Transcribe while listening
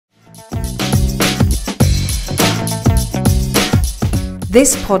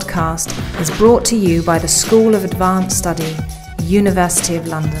This podcast is brought to you by the School of Advanced Study, University of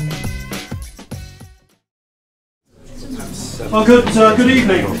London. Well, good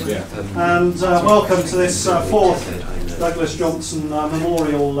evening, and welcome to this fourth Douglas Johnson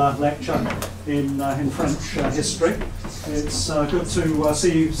Memorial Lecture in French history. It's good to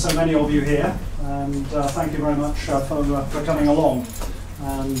see so many of you here, and thank you very much for coming along.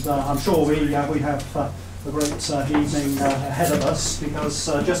 And I'm sure we have a great evening ahead of us, because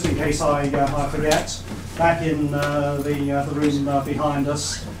just in case I forget, back in the room behind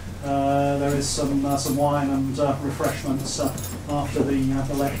us, there is some wine and refreshments after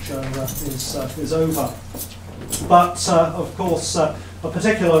the lecture is over. But of course, a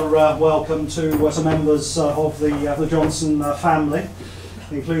particular welcome to members of the Johnson family,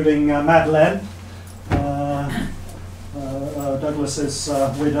 including Madeleine, Douglas's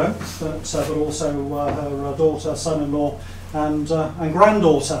widow, but also her daughter, son-in-law, and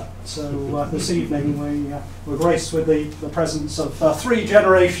granddaughter. So this evening we're graced with the presence of three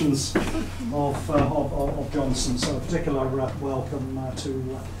generations of Johnson. So a particular welcome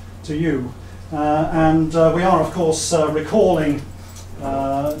to you. And we are, of course, recalling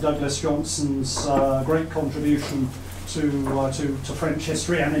Douglas Johnson's great contribution to French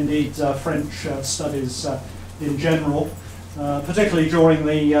history and indeed French studies in general. Particularly during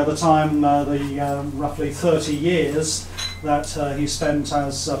the time, the roughly 30 years that he spent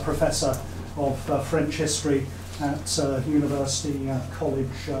as Professor of French History at University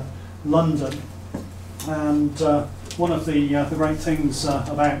College London. And one of the great things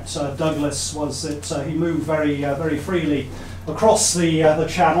about Douglas was that he moved very freely across the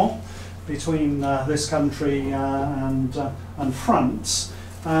Channel between this country and France.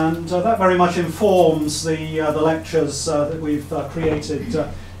 And that very much informs the lectures that we've created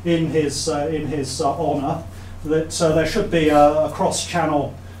in his honour. That there should be a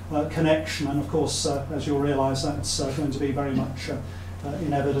cross-channel connection, and of course, as you'll realise, that's going to be very much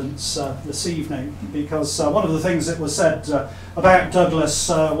in evidence this evening. Because one of the things that was said about Douglas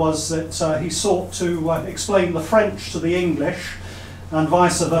was that he sought to explain the French to the English, and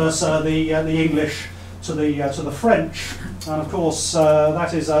vice versa, the English to the French. And of course,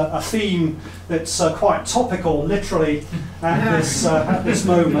 that is a theme that's quite topical, literally, at this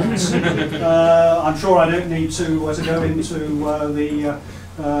moment. I'm sure I don't need to go into the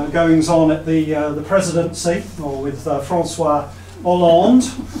goings on at the presidency, or with François Hollande.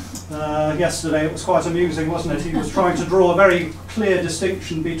 Yesterday it was quite amusing, wasn't it? He was trying to draw a very clear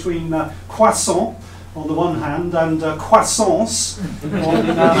distinction between croissant on the one hand and croissance on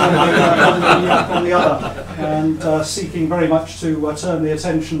the other, and seeking very much to turn the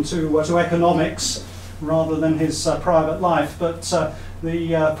attention to economics rather than his private life. But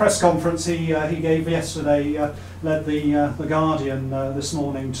the press conference he gave yesterday led the Guardian this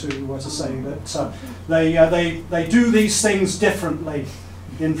morning to say that they do these things differently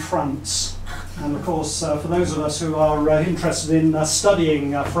in France. And of course, for those of us who are interested in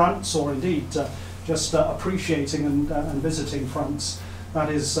studying France, or indeed just appreciating and visiting France, that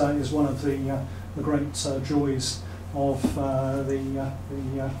is one of the great joys of the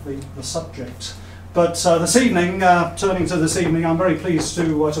subject. But this evening, turning to this evening, I'm very pleased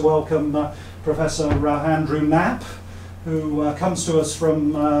to welcome Professor Andrew Knapp, who comes to us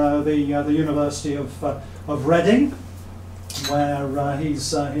from the University of Reading, where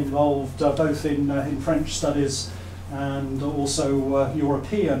he's involved both in French studies and also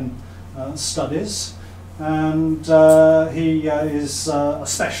European studies, and he is a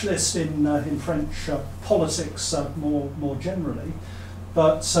specialist in French politics more generally.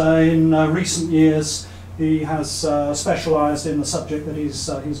 But in recent years, he has specialised in the subject that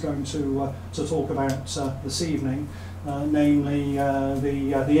he's going to talk about this evening, namely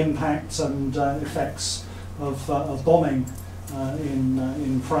the impact and effects of bombing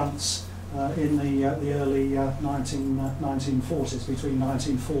in France in the early 1940s, between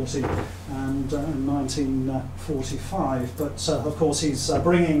 1940 and 1945. But of course, he's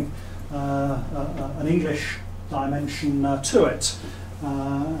bringing an English dimension to it,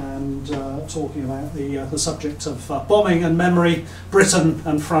 and talking about the subject of bombing and memory, Britain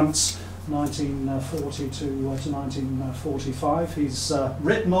and France, 1940 to 1945. He's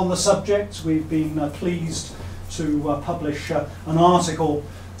written on the subject. We've been pleased to publish an article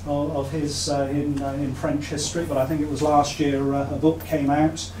of his in French history, but I think it was last year a book came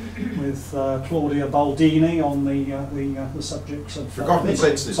out with Claudia Baldini on the subject of Forgotten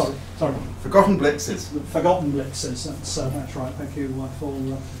Blitzes. Sorry. Forgotten Blitzes. Forgotten Blitzes. That's right. Thank you for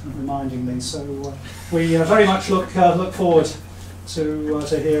reminding me. So we very much look forward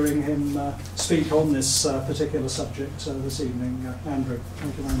to hearing him speak on this particular subject this evening. Andrew,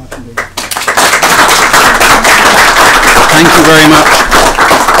 thank you very much indeed. Thank you very much.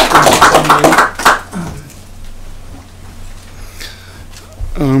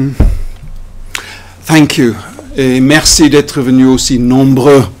 Thank you. Et merci d'être venus aussi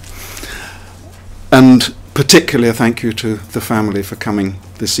nombreux. And particularly a thank you to the family for coming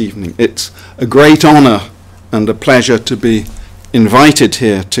this evening. It's a great honour and a pleasure to be invited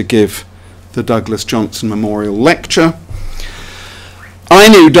here to give the Douglas Johnson Memorial Lecture. I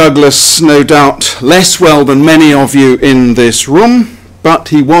knew Douglas, no doubt, less well than many of you in this room, but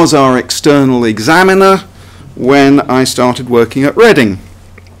he was our external examiner when I started working at Reading.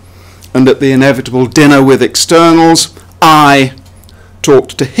 And at the inevitable dinner with externals, I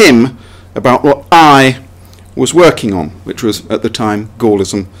talked to him about what I was working on, which was at the time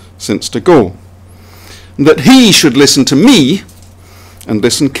Gaullism since de Gaulle. And that he should listen to me, and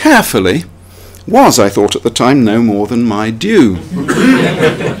listen carefully, was, I thought at the time, no more than my due.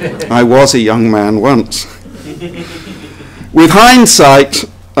 I was a young man once. With hindsight,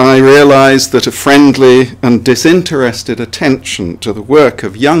 I realised that a friendly and disinterested attention to the work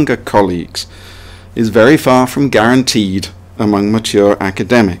of younger colleagues is very far from guaranteed among mature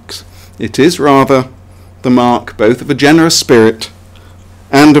academics. It is rather the mark both of a generous spirit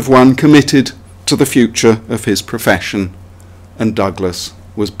and of one committed to the future of his profession, and Douglas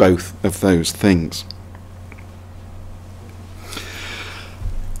was both of those things.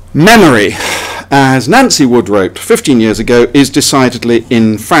 Memory, as Nancy Wood wrote 15 years ago, is decidedly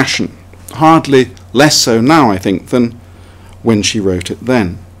in fashion. Hardly less so now, I think, than when she wrote it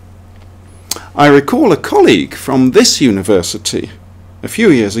then. I recall a colleague from this university a few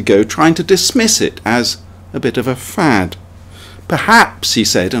years ago trying to dismiss it as a bit of a fad. Perhaps, he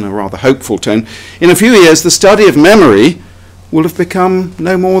said in a rather hopeful tone, in a few years the study of memory will have become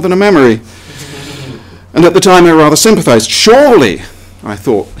no more than a memory. And at the time I rather sympathised. Surely, I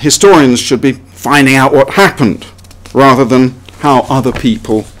thought, historians should be finding out what happened rather than how other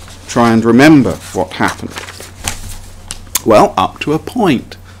people try and remember what happened. Well, up to a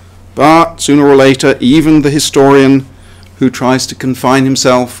point. But sooner or later, even the historian who tries to confine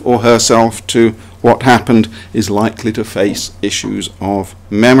himself or herself to what happened is likely to face issues of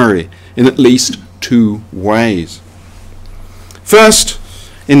memory in at least two ways. First,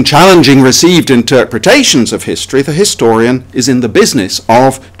 in challenging received interpretations of history, the historian is in the business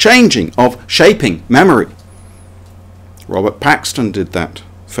of changing, of shaping memory. Robert Paxton did that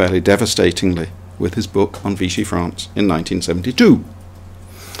fairly devastatingly with his book on Vichy France in 1972.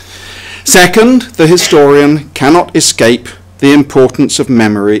 Second, the historian cannot escape the importance of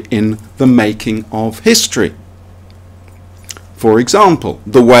memory in the making of history. For example,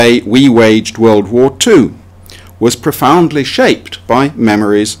 the way we waged World War II was profoundly shaped by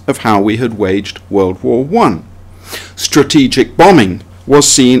memories of how we had waged World War I. Strategic bombing was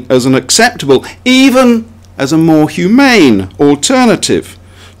seen as an acceptable, even as a more humane alternative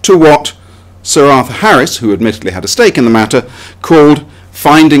to what Sir Arthur Harris, who admittedly had a stake in the matter, called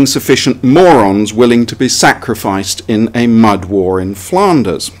finding sufficient morons willing to be sacrificed in a mud war in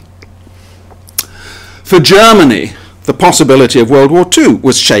Flanders. For Germany, the possibility of World War II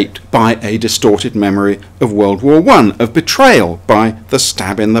was shaped by a distorted memory of World War I, of betrayal by the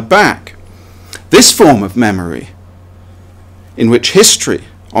stab in the back. This form of memory, in which history,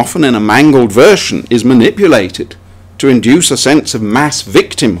 often in a mangled version, is manipulated to induce a sense of mass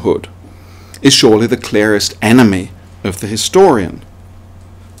victimhood, is surely the clearest enemy of the historian.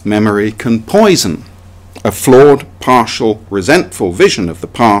 Memory can poison. A flawed, partial, resentful vision of the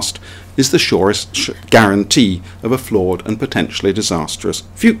past is the surest guarantee of a flawed and potentially disastrous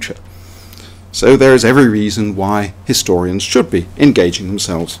future. So there is every reason why historians should be engaging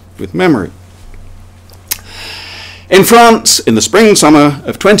themselves with memory. In France, in the spring-summer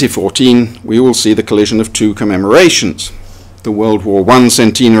of 2014, we will see the collision of two commemorations. The World War I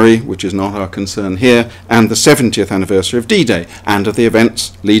centenary, which is not our concern here, and the 70th anniversary of D-Day, and of the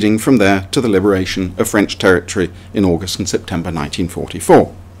events leading from there to the liberation of French territory in August and September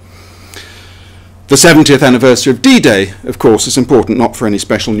 1944. The 70th anniversary of D-Day, of course, is important not for any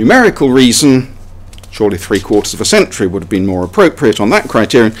special numerical reason, surely 3/4 of a century would have been more appropriate on that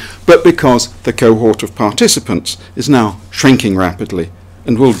criterion, but because the cohort of participants is now shrinking rapidly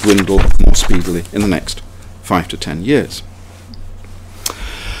and will dwindle more speedily in the next 5 to 10 years.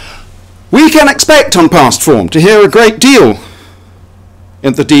 We can expect on past form to hear a great deal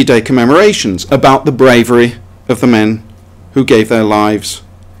in the D-Day commemorations about the bravery of the men who gave their lives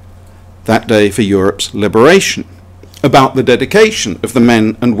that day for Europe's liberation, about the dedication of the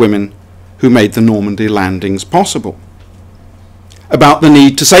men and women who made the Normandy landings possible. about the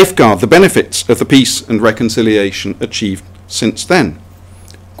need to safeguard the benefits of the peace and reconciliation achieved since then.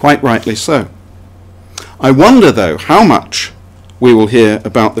 Quite rightly so. I wonder, though, how much we will hear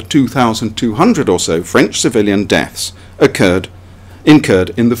about the 2,200 or so French civilian deaths incurred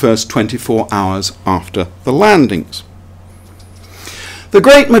in the first 24 hours after the landings. The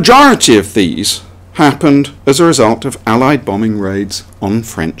great majority of these happened as a result of Allied bombing raids on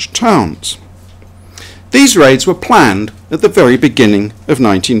French towns. These raids were planned at the very beginning of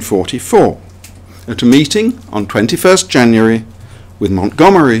 1944. At a meeting on 21st January, with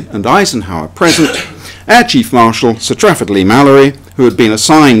Montgomery and Eisenhower present, Air Chief Marshal Sir Trafford Leigh-Mallory, who had been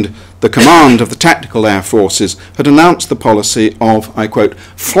assigned the command of the tactical air forces, had announced the policy of, I quote,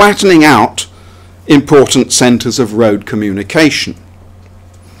 flattening out important centres of road communication.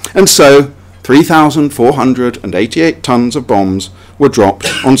 And so 3,488 tons of bombs were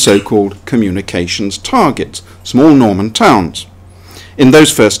dropped on so-called communications targets, small Norman towns, in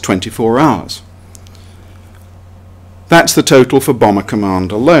those first 24 hours. That's the total for Bomber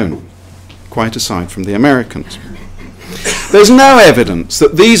Command alone, quite aside from the Americans. There's no evidence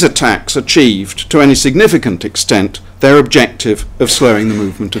that these attacks achieved, to any significant extent, their objective of slowing the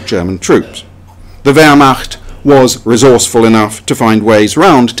movement of German troops. The Wehrmacht was resourceful enough to find ways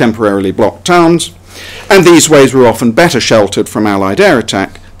round temporarily blocked towns, and these ways were often better sheltered from Allied air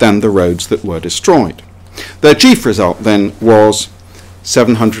attack than the roads that were destroyed. Their chief result then was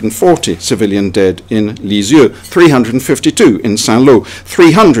 740 civilian dead in Lisieux, 352 in Saint-Lô,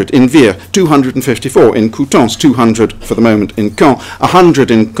 300 in Vire, 254 in Coutances, 200 for the moment in Caen,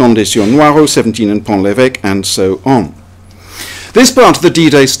 100 in Condé-sur-Noireau, 17 in Pont-l'Évêque, and so on. This part of the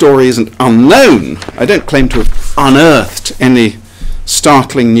D-Day story isn't unknown. I don't claim to have unearthed any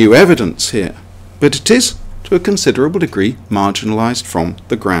startling new evidence here, but it is, to a considerable degree, marginalised from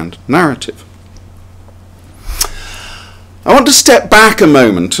the grand narrative. I want to step back a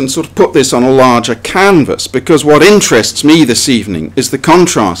moment and sort of put this on a larger canvas, because what interests me this evening is the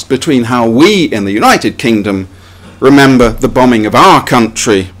contrast between how we in the United Kingdom remember the bombing of our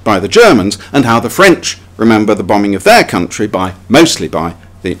country by the Germans and how the French remember the bombing of their country mostly by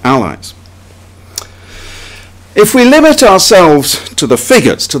the Allies. If we limit ourselves to the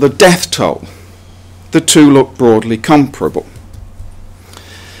figures, to the death toll, the two look broadly comparable.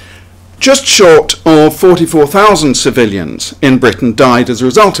 Just short of 44,000 civilians in Britain died as a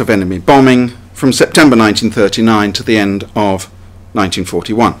result of enemy bombing from September 1939 to the end of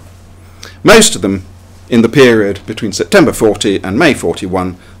 1941. Most of them in the period between September 40 and May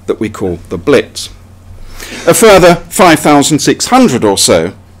 41 that we call the Blitz. A further 5,600 or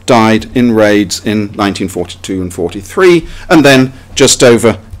so died in raids in 1942 and 43, and then just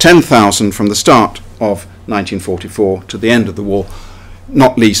over 10,000 from the start of 1944 to the end of the war,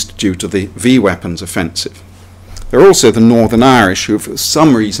 not least due to the V-weapons offensive. There are also the Northern Irish, who for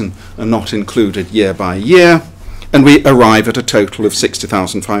some reason are not included year by year, and we arrive at a total of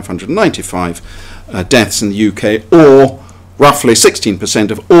 60,595 deaths in the UK, or roughly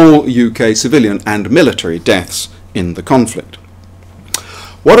 16% of all UK civilian and military deaths in the conflict.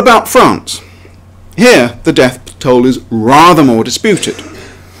 What about France? Here the death toll is rather more disputed.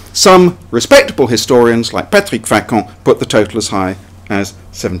 Some respectable historians, like Patrick Facon, put the total as high as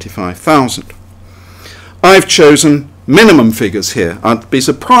 75,000. I've chosen minimum figures here. I'd be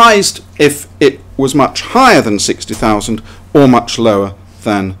surprised if it was much higher than 60,000 or much lower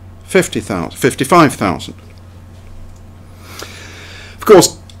than 55,000. Of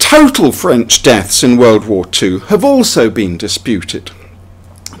course, total French deaths in World War II have also been disputed,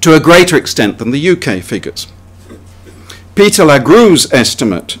 to a greater extent than the UK figures. Peter Lagrou's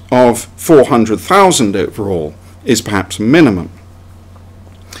estimate of 400,000 overall is perhaps minimum.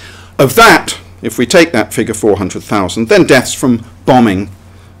 Of that, if we take that figure 400,000, then deaths from bombing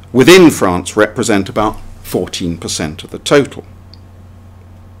within France represent about 14% of the total.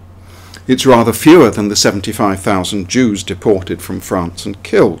 It's rather fewer than the 75,000 Jews deported from France and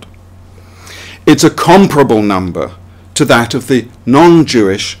killed. It's a comparable number to that of the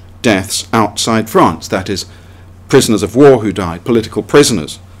non-Jewish deaths outside France, that is, prisoners of war who died, political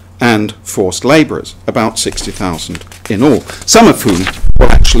prisoners, and forced labourers, about 60,000 in all, some of whom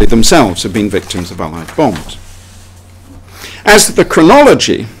will actually themselves have been victims of Allied bombs. As to the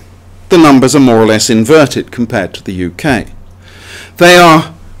chronology, the numbers are more or less inverted compared to the UK. They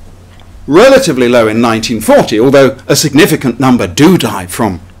are relatively low in 1940, although a significant number do die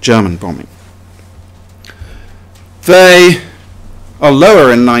from German bombing. They are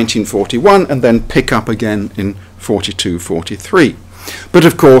lower in 1941 and then pick up again in 42-43. But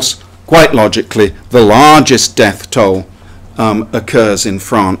of course, quite logically, the largest death toll occurs in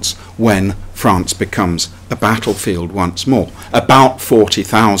France when France becomes a battlefield once more. About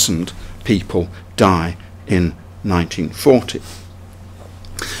 40,000 people die in 1940.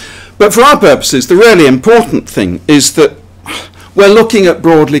 But for our purposes, the really important thing is that we're looking at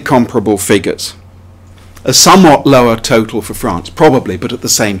broadly comparable figures. A somewhat lower total for France, probably, but at the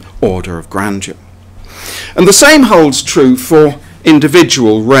same order of grandeur. And the same holds true for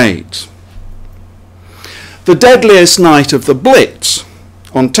individual raids. The deadliest night of the Blitz,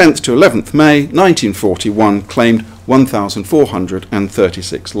 on 10th to 11th May 1941, claimed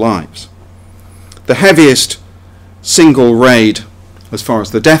 1,436 lives. The heaviest single raid, as far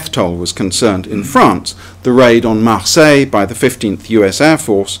as the death toll was concerned in France, the raid on Marseille by the 15th US Air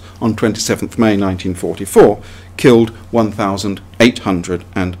Force on 27th May 1944, killed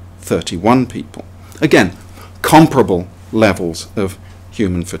 1,831 people. Again, comparable levels of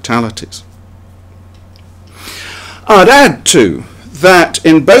human fatalities. I'd add, too, that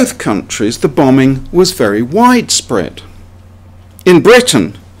in both countries the bombing was very widespread. In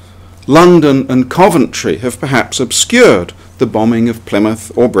Britain, London and Coventry have perhaps obscured the bombing of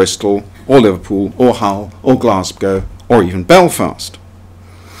Plymouth or Bristol or Liverpool or Hull or Glasgow or even Belfast.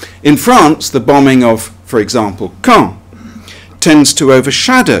 In France, the bombing of, for example, Caen tends to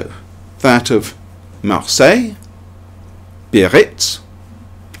overshadow that of Marseille, Biarritz,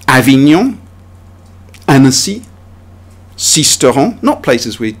 Avignon, Annecy, Sisteron, not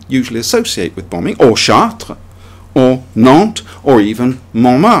places we usually associate with bombing, or Chartres, or Nantes, or even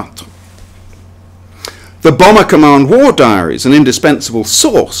Montmartre. The Bomber Command War Diaries, an indispensable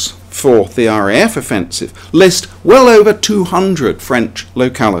source for the RAF offensive, list well over 200 French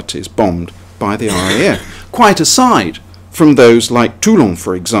localities bombed by the RAF, quite aside from those like Toulon,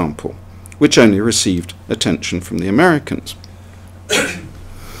 for example, which only received attention from the Americans.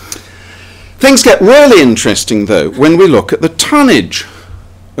 Things get really interesting, though, when we look at the tonnage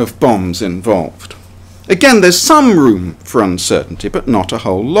of bombs involved. Again, there's some room for uncertainty, but not a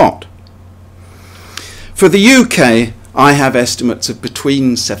whole lot. For the UK, I have estimates of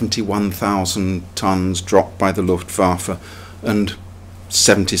between 71,000 tonnes dropped by the Luftwaffe and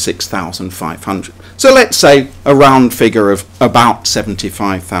 76,500. So let's say a round figure of about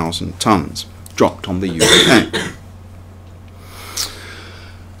 75,000 tonnes dropped on the UK.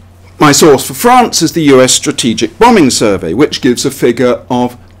 My source for France is the US Strategic Bombing Survey, which gives a figure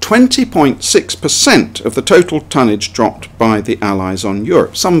of 20.6% of the total tonnage dropped by the Allies on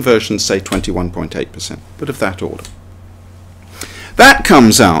Europe. Some versions say 21.8%, but of that order. That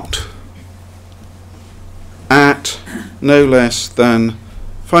comes out at no less than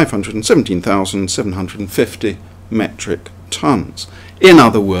 517,750 metric tons. In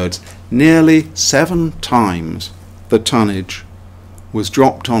other words, nearly 7 times the tonnage was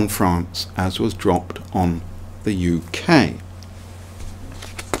dropped on France as was dropped on the UK.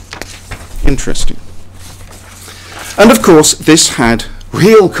 Interesting. And of course, this had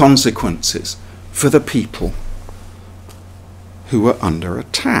real consequences for the people who were under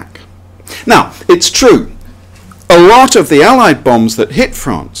attack. Now, it's true, a lot of the Allied bombs that hit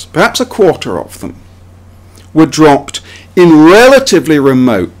France, perhaps a quarter of them, were dropped in relatively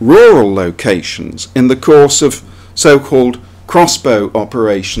remote rural locations in the course of so-called crossbow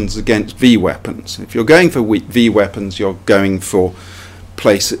operations against V weapons. If you're going for V weapons, you're going for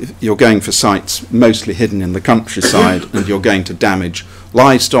sites mostly hidden in the countryside, and you're going to damage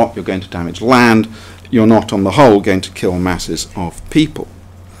livestock, you're going to damage land, you're not on the whole going to kill masses of people.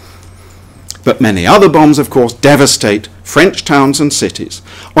 But many other bombs, of course, devastate French towns and cities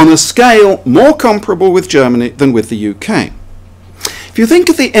on a scale more comparable with Germany than with the UK. If you think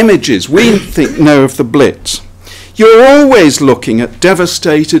of the images we know of the Blitz, you're always looking at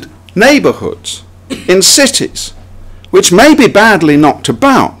devastated neighbourhoods in cities, which may be badly knocked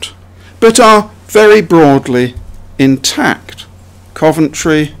about, but are very broadly intact.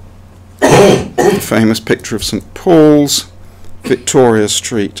 Coventry, the famous picture of St. Paul's, Victoria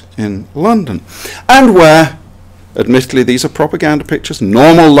Street in London, and where, admittedly these are propaganda pictures,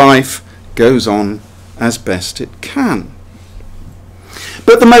 normal life goes on as best it can.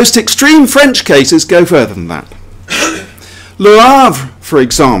 But the most extreme French cases go further than that. Le Havre, for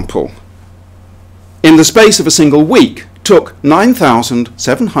example, in the space of a single week, took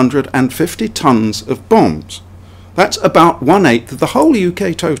 9,750 tons of bombs. That's about 1/8 of the whole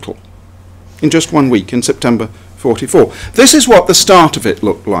UK total in just 1 week in September 44. This is what the start of it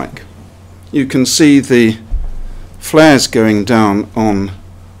looked like. You can see the flares going down on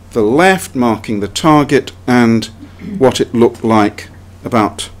the left, marking the target, and what it looked like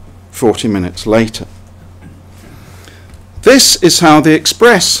about 40 minutes later. This is how the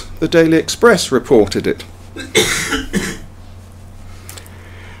Express, the Daily Express, reported it.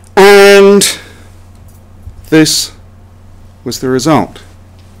 And This was the result.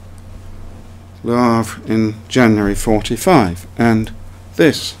 Le Havre in January 45, and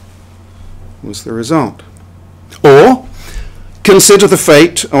this was the result. Or consider the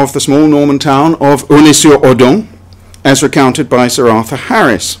fate of the small Norman town of Aulnay-sur-Odon, as recounted by Sir Arthur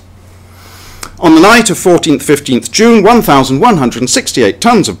Harris. On the night of 14th-15th June, 1,168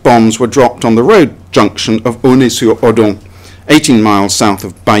 tons of bombs were dropped on the road junction of Aulnay-sur-Odon, 18 miles south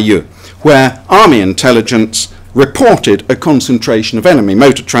of Bayeux, where Army intelligence reported a concentration of enemy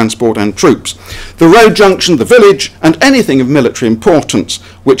motor transport and troops. The road junction, the village, and anything of military importance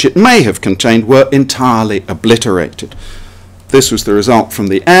which it may have contained were entirely obliterated. This was the result from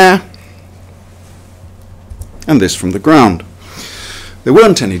the air, and this from the ground. There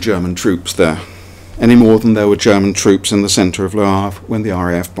weren't any German troops there, any more than there were German troops in the centre of Le Havre when the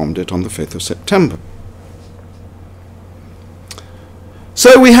RAF bombed it on the 5th of September.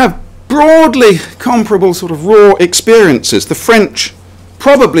 So we have broadly comparable sort of raw experiences. The French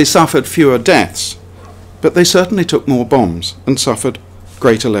probably suffered fewer deaths, but they certainly took more bombs and suffered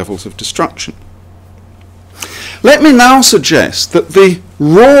greater levels of destruction. Let me now suggest that the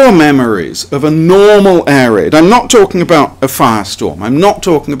raw memories of a normal air raid, I'm not talking about a firestorm, I'm not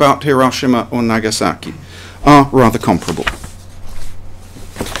talking about Hiroshima or Nagasaki, are rather comparable.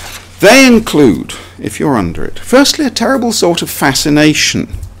 They include, if you're under it, firstly a terrible sort of fascination.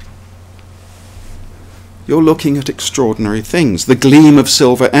 You're looking at extraordinary things, the gleam of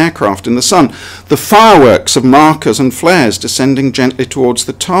silver aircraft in the sun, the fireworks of markers and flares descending gently towards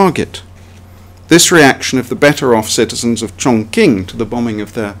the target. This reaction of the better-off citizens of Chongqing to the bombing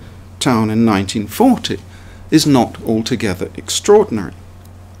of their town in 1940 is not altogether extraordinary.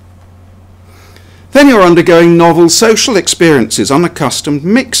 Then you're undergoing novel social experiences, unaccustomed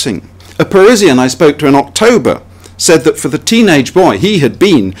mixing. A Parisian I spoke to in October said that for the teenage boy he had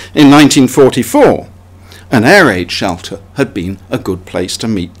been in 1944, an air raid shelter had been a good place to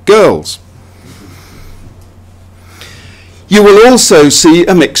meet girls. You will also see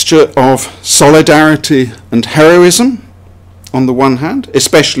a mixture of solidarity and heroism on the one hand,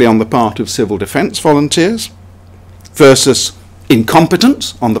 especially on the part of civil defence volunteers, versus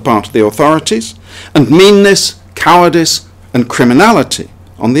incompetence on the part of the authorities, and meanness, cowardice and criminality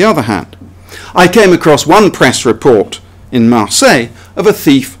on the other hand. I came across one press report in Marseille of a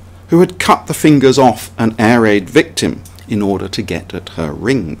thief who had cut the fingers off an air raid victim in order to get at her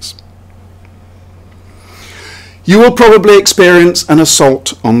rings. You will probably experience an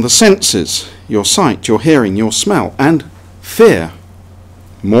assault on the senses, your sight, your hearing, your smell, and fear,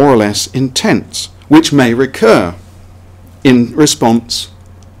 more or less intense, which may recur in response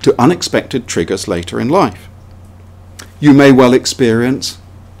to unexpected triggers later in life. You may well experience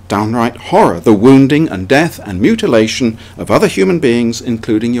downright horror, the wounding and death and mutilation of other human beings,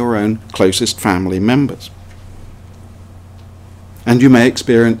 including your own closest family members. And you may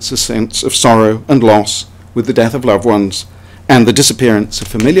experience a sense of sorrow and loss with the death of loved ones and the disappearance of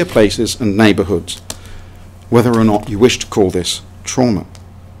familiar places and neighbourhoods, whether or not you wish to call this trauma.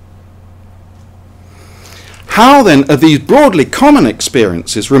 How then are these broadly common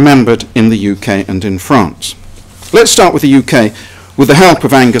experiences remembered in the UK and in France? Let's start with the UK with the help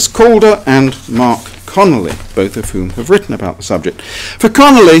of Angus Calder and Mark Connolly, both of whom have written about the subject. For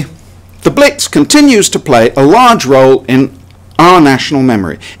Connolly, the Blitz continues to play a large role in our national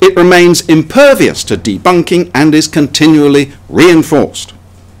memory. It remains impervious to debunking and is continually reinforced.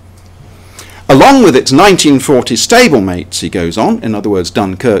 Along with its 1940 stablemates, he goes on, in other words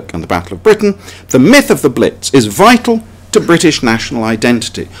Dunkirk and the Battle of Britain, the myth of the Blitz is vital to British national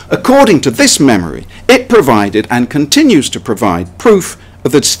identity. According to this memory, it provided and continues to provide proof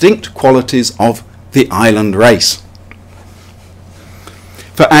of the distinct qualities of the island race.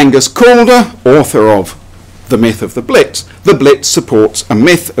 For Angus Calder, author of The Myth of the Blitz supports a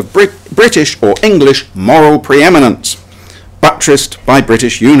myth of British or English moral preeminence, buttressed by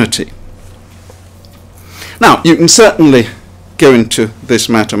British unity. Now, you can certainly go into this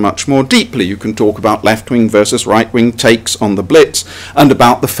matter much more deeply. You can talk about left-wing versus right-wing takes on the Blitz and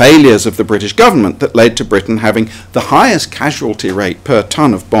about the failures of the British government that led to Britain having the highest casualty rate per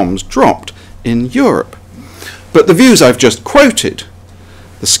ton of bombs dropped in Europe. But the views I've just quoted,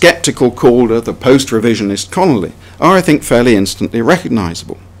 the sceptical Calder, the post-revisionist Connolly, are, I think, fairly instantly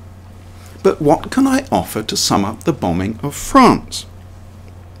recognisable. But what can I offer to sum up the bombing of France?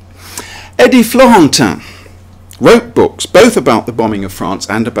 Eddie Florentin wrote books both about the bombing of France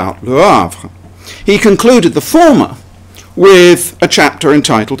and about Le Havre. He concluded the former with a chapter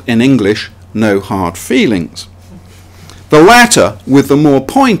entitled, in English, No Hard Feelings. The latter with the more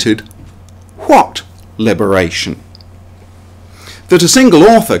pointed, What Liberation? That a single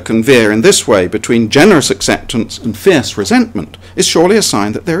author can veer in this way between generous acceptance and fierce resentment is surely a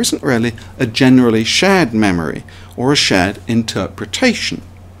sign that there isn't really a generally shared memory or a shared interpretation.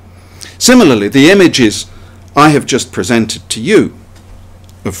 Similarly, the images I have just presented to you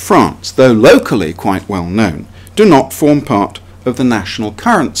of France, though locally quite well known, do not form part of the national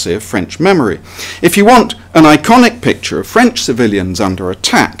currency of French memory. If you want an iconic picture of French civilians under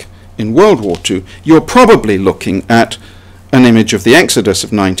attack in World War II, you're probably looking at an image of the Exodus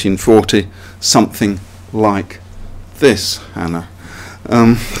of 1940, something like this, Hannah.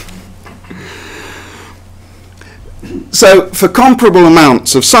 So, for comparable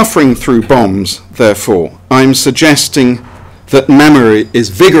amounts of suffering through bombs, therefore, I'm suggesting that memory is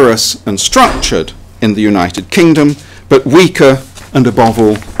vigorous and structured in the United Kingdom, but weaker and, above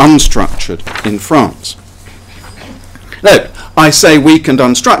all, unstructured in France. Note, I say weak and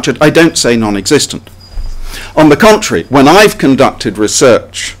unstructured, I don't say non-existent. On the contrary, when I've conducted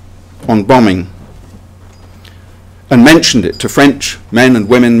research on bombing and mentioned it to French men and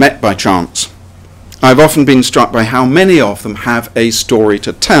women met by chance, I've often been struck by how many of them have a story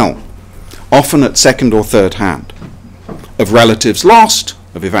to tell, often at second or third hand, of relatives lost,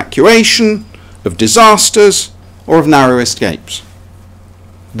 of evacuation, of disasters, or of narrow escapes.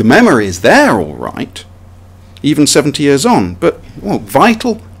 The memory is there, all right, even 70 years on, but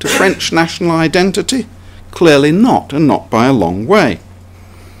vital to French national identity? Clearly not, and not by a long way.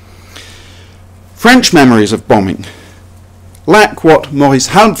 French memories of bombing lack what Maurice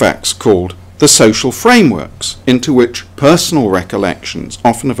Halbwachs called the social frameworks into which personal recollections,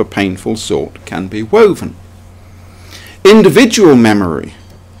 often of a painful sort, can be woven. Individual memory,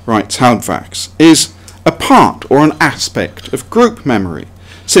 writes Halbwachs, is a part or an aspect of group memory,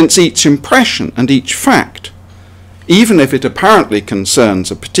 since each impression and each fact, even if it apparently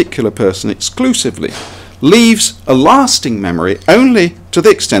concerns a particular person exclusively, leaves a lasting memory only to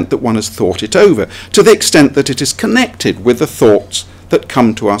the extent that one has thought it over, to the extent that it is connected with the thoughts that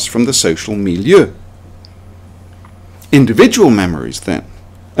come to us from the social milieu. Individual memories, then,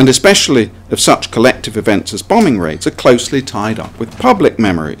 and especially of such collective events as bombing raids, are closely tied up with public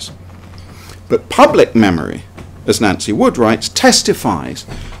memories. But public memory, as Nancy Wood writes, testifies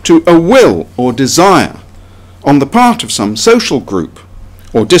to a will or desire on the part of some social group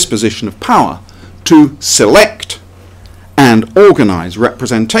or disposition of power to select and organize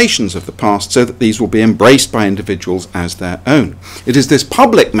representations of the past so that these will be embraced by individuals as their own. It is this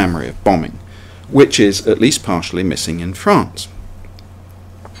public memory of bombing which is at least partially missing in France.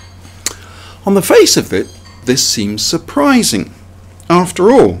 On the face of it, this seems surprising.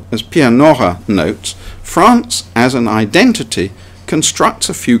 After all, as Pierre Nora notes, France as an identity constructs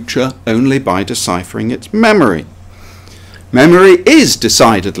a future only by deciphering its memory. Memory is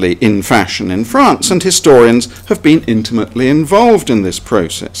decidedly in fashion in France, and historians have been intimately involved in this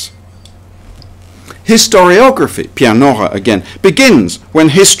process. Historiography, Pierre Nora again, begins when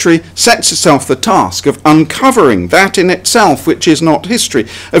history sets itself the task of uncovering that in itself which is not history,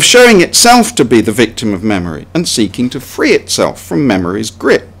 of showing itself to be the victim of memory, and seeking to free itself from memory's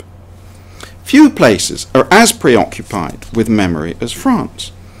grip. Few places are as preoccupied with memory as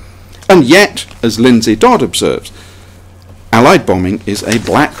France. And yet, as Lindsay Dodd observes, Allied bombing is a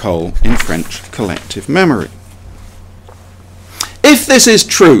black hole in French collective memory. If this is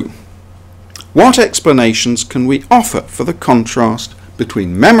true, what explanations can we offer for the contrast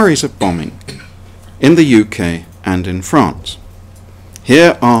between memories of bombing in the UK and in France?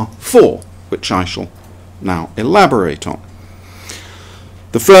 Here are four, which I shall now elaborate on.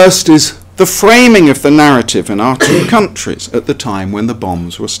 The first is the framing of the narrative in our two countries at the time when the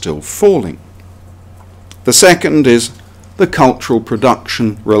bombs were still falling. The second is the cultural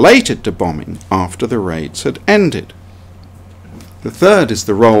production related to bombing after the raids had ended. The third is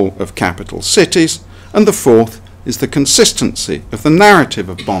the role of capital cities, and the fourth is the consistency of the narrative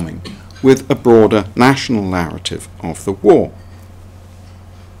of bombing with a broader national narrative of the war.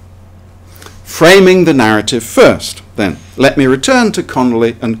 Framing the narrative first, then, let me return to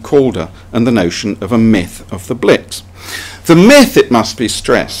Connolly and Calder and the notion of a myth of the Blitz. The myth, it must be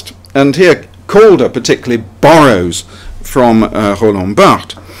stressed, and here Calder particularly borrows from Roland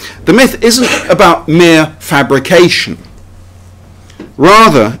Barthes, the myth isn't about mere fabrication.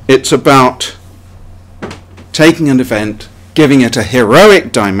 Rather, it's about taking an event, giving it a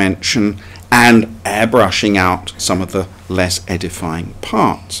heroic dimension, and airbrushing out some of the less edifying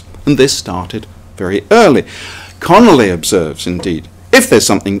parts. And this started very early. Connolly observes, indeed, if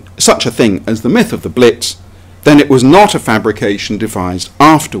there's such a thing as the myth of the Blitz, then it was not a fabrication devised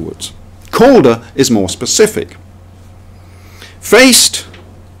afterwards. Calder is more specific. Faced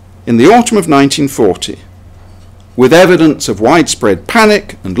in the autumn of 1940 with evidence of widespread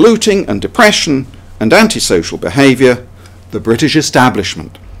panic and looting and depression and antisocial behaviour, the British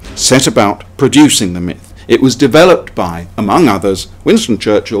establishment set about producing the myth. It was developed by, among others, Winston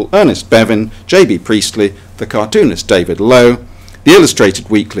Churchill, Ernest Bevin, J.B. Priestley, the cartoonist David Lowe, the Illustrated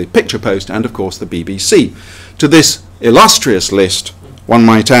Weekly, Picture Post, and of course the BBC. To this illustrious list, one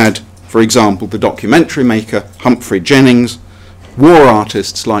might add, for example, the documentary maker Humphrey Jennings, war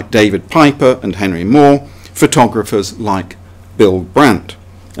artists like David Piper and Henry Moore, photographers like Bill Brandt.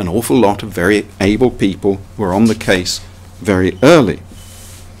 An awful lot of very able people were on the case very early.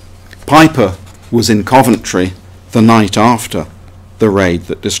 Piper was in Coventry the night after the raid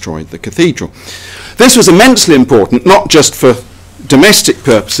that destroyed the cathedral. This was immensely important, not just for domestic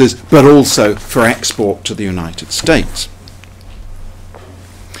purposes, but also for export to the United States.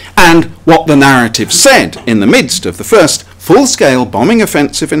 And what the narrative said in the midst of the first full-scale bombing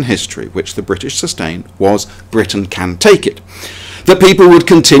offensive in history, which the British sustained, was Britain can take it. That people would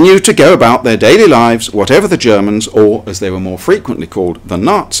continue to go about their daily lives, whatever the Germans, or as they were more frequently called, the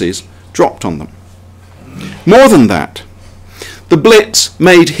Nazis, dropped on them. More than that, the Blitz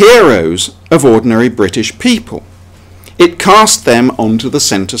made heroes of ordinary British people. It cast them onto the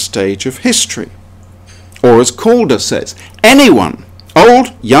centre stage of history. Or as Calder says, anyone,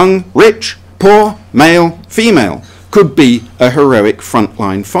 old, young, rich, poor, male, female, could be a heroic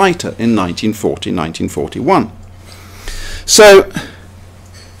frontline fighter in 1940-1941. So,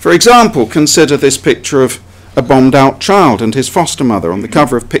 for example, consider this picture of a bombed-out child and his foster mother on the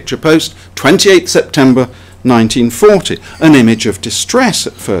cover of Picture Post, 28th September 1940, an image of distress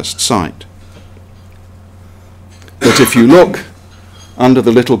at first sight. But if you look under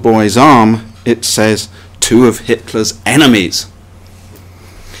the little boy's arm, it says, "Two of Hitler's enemies."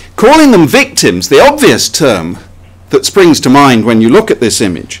 Calling them victims, the obvious term that springs to mind when you look at this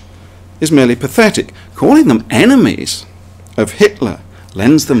image, is merely pathetic. Calling them enemies of Hitler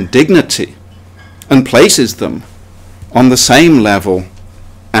lends them dignity and places them on the same level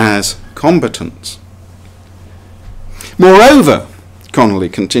as combatants. Moreover, Connolly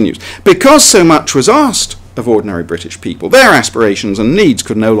continues, because so much was asked of ordinary British people, their aspirations and needs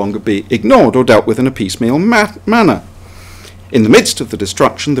could no longer be ignored or dealt with in a piecemeal manner. In the midst of the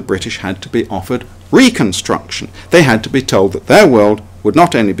destruction, the British had to be offered reconstruction. They had to be told that their world would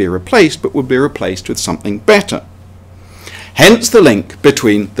not only be replaced, but would be replaced with something better. Hence the link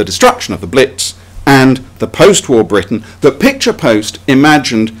between the destruction of the Blitz and the post-war Britain that Picture Post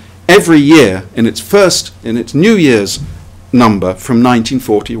imagined every year in its New Year's number from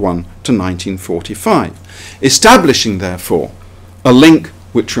 1941 to 1945, establishing therefore a link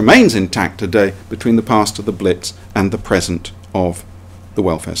which remains intact today between the past of the Blitz and the present of the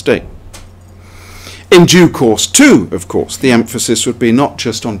welfare state. In due course too, of course, the emphasis would be not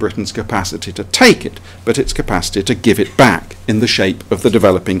just on Britain's capacity to take it, but its capacity to give it back in the shape of the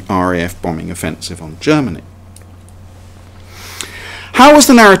developing RAF bombing offensive on Germany. How was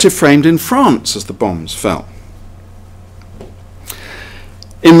the narrative framed in France as the bombs fell?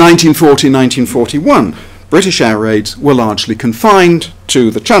 In 1940-1941, British air raids were largely confined to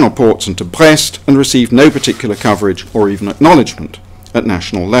the Channel ports and to Brest and received no particular coverage or even acknowledgement at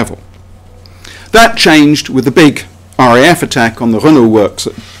national level. That changed with the big RAF attack on the Renault works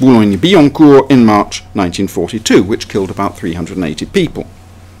at Boulogne-Billancourt in March 1942, which killed about 380 people.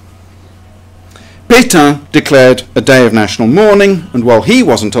 Pétain declared a day of national mourning, and while he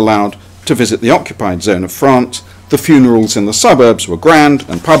wasn't allowed to visit the occupied zone of France, the funerals in the suburbs were grand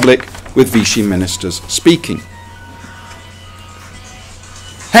and public, with Vichy ministers speaking.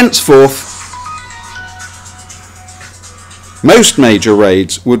 Henceforth, most major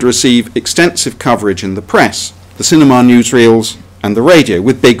raids would receive extensive coverage in the press, the cinema newsreels and the radio,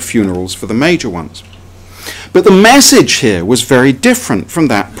 with big funerals for the major ones. But the message here was very different from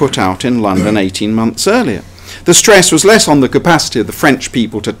that put out in London 18 months earlier. The stress was less on the capacity of the French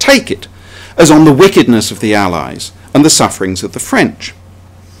people to take it, as on the wickedness of the Allies and the sufferings of the French.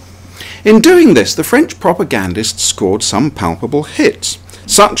 In doing this, the French propagandists scored some palpable hits,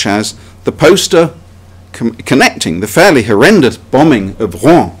 such as the poster connecting the fairly horrendous bombing of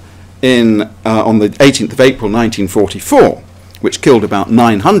Royan on the 18th of April 1944, which killed about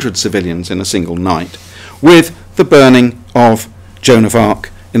 900 civilians in a single night, with the burning of Joan of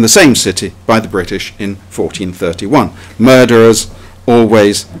Arc in the same city by the British in 1431. Murderers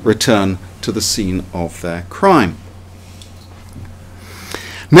always return to the scene of their crime.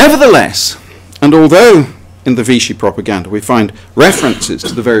 Nevertheless, and although in the Vichy propaganda we find references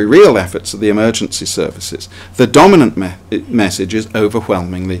to the very real efforts of the emergency services, the dominant message is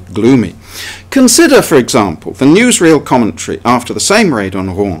overwhelmingly gloomy. Consider, for example, the newsreel commentary after the same raid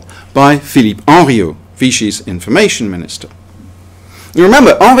on Rouen by Philippe Henriot Vichy's information minister. You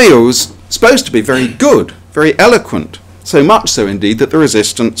remember, Henriot was supposed to be very good, very eloquent, so much so indeed that the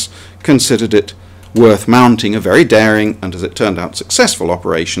resistance considered it worth mounting a very daring and, as it turned out, successful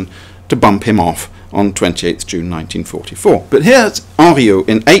operation to bump him off on 28th June 1944. But here's Henriot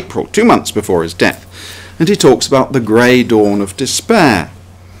in April, 2 months before his death, and he talks about the grey dawn of despair.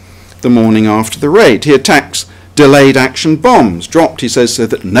 The morning after the raid, he attacks delayed action bombs, dropped, he says, so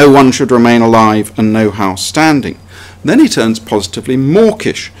that no one should remain alive and no house standing. Then he turns positively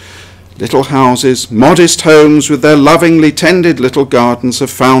mawkish. Little houses, modest homes with their lovingly tended little gardens have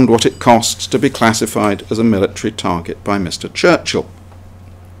found what it costs to be classified as a military target by Mr. Churchill.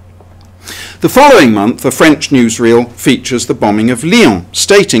 The following month, a French newsreel features the bombing of Lyon,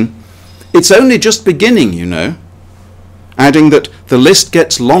 stating, "It's only just beginning, you know," adding that the list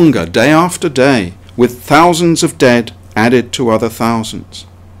gets longer day after day, with thousands of dead added to other thousands.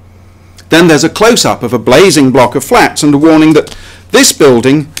 Then there's a close-up of a blazing block of flats and a warning that this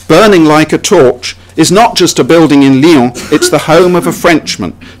building, burning like a torch, is not just a building in Lyon, it's the home of a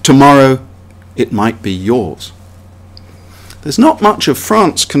Frenchman. Tomorrow it might be yours. There's not much of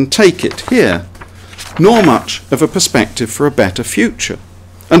France can take it here, nor much of a perspective for a better future.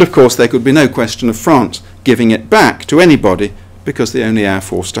 And of course there could be no question of France giving it back to anybody, because the only air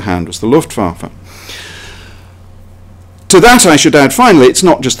force to hand was the Luftwaffe. To that I should add finally, it's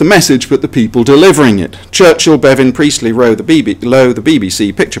not just the message but the people delivering it. Churchill, Bevin, Priestley, Lowe, the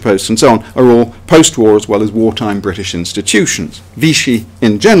BBC, picture posts and so on are all post-war as well as wartime British institutions. Vichy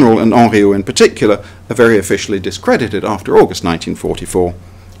in general and Henriot in particular are very officially discredited after August 1944,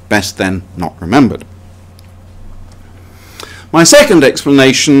 best then not remembered. My second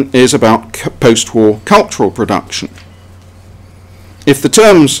explanation is about post-war cultural production. If the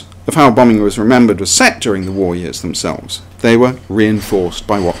terms of how bombing was remembered was set during the war years themselves, they were reinforced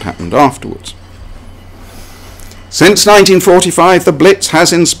by what happened afterwards. Since 1945, the Blitz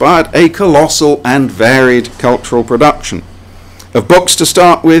has inspired a colossal and varied cultural production. Of books to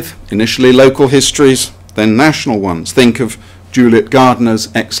start with, initially local histories, then national ones. Think of Juliet Gardner's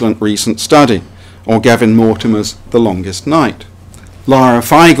excellent recent study, or Gavin Mortimer's The Longest Night. Lara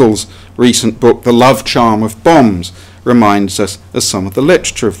Feigel's recent book, The Love Charm of Bombs, reminds us of some of the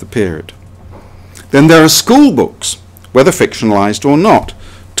literature of the period. Then there are school books, whether fictionalized or not,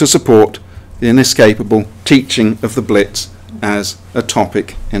 to support the inescapable teaching of the Blitz as a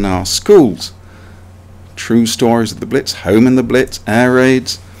topic in our schools. True stories of the Blitz, home in the Blitz, air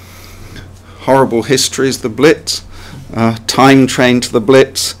raids, horrible histories of the Blitz, time train to the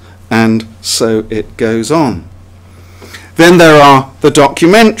Blitz, and so it goes on. Then there are the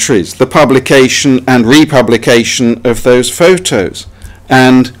documentaries, the publication and republication of those photos,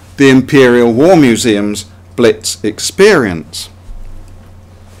 and the Imperial War Museum's Blitz experience.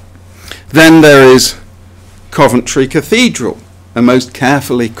 Then there is Coventry Cathedral, a most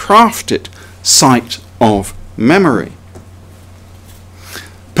carefully crafted site of memory.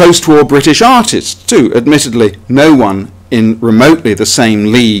 Post-war British artists too, admittedly no one in remotely the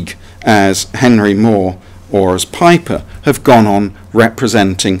same league as Henry Moore or as Piper, have gone on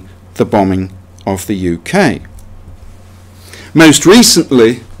representing the bombing of the UK. Most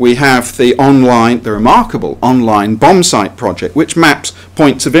recently, we have the remarkable online bomb site project, which maps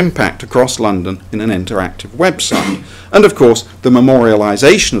points of impact across London in an interactive website. And of course, the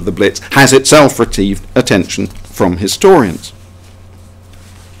memorialisation of the Blitz has itself received attention from historians.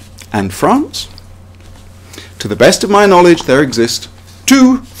 And France? To the best of my knowledge, there exist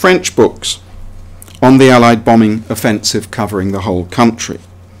 2 French books on the Allied bombing offensive covering the whole country.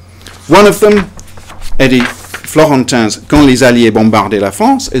 One of them, Eddie Florentin's Quand les Alliés bombardaient la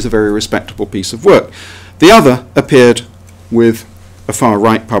France, is a very respectable piece of work. The other appeared with a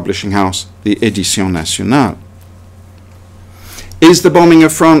far-right publishing house, the Édition Nationale. Is the bombing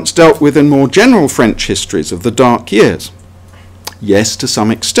of France dealt with in more general French histories of the dark years? Yes, to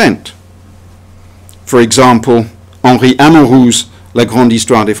some extent. For example, Henri Amouroux's La Grande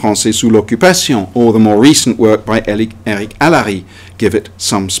Histoire des Français sous l'Occupation, or the more recent work by Eric Allary, give it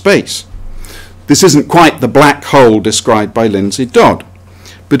some space. This isn't quite the black hole described by Lindsay Dodd,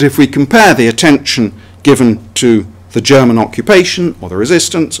 but if we compare the attention given to the German occupation, or the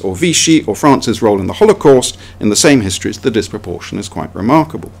resistance, or Vichy, or France's role in the Holocaust in the same histories, the disproportion is quite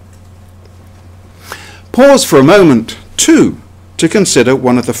remarkable. Pause for a moment, too, to consider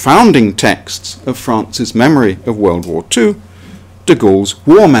one of the founding texts of France's memory of World War II, de Gaulle's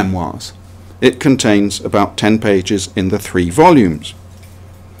War Memoirs. It contains about 10 pages in the 3 volumes.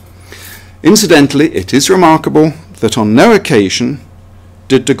 Incidentally, it is remarkable that on no occasion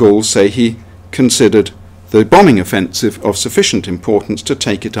did de Gaulle say he considered the bombing offensive of sufficient importance to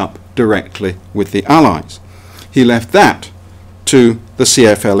take it up directly with the Allies. He left that to the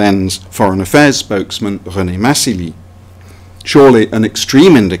CFLN's Foreign Affairs spokesman René Massilly. Surely an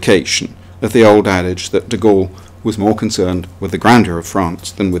extreme indication of the old adage that de Gaulle was more concerned with the grandeur of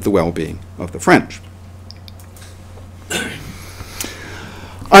France than with the well-being of the French.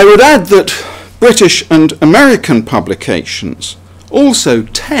 I would add that British and American publications also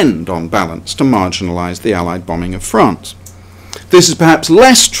tend, on balance, to marginalise the Allied bombing of France. This is perhaps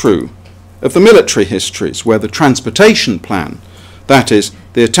less true of the military histories, where the transportation plan, that is,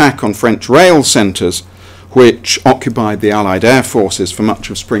 the attack on French rail centres which occupied the Allied air forces for much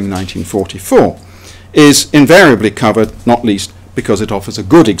of spring 1944, is invariably covered, not least because it offers a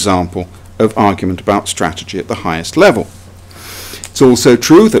good example of argument about strategy at the highest level. It's also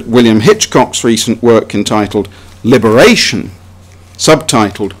true that William Hitchcock's recent work entitled Liberation,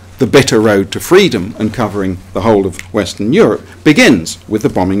 subtitled The Bitter Road to Freedom and covering the whole of Western Europe, begins with the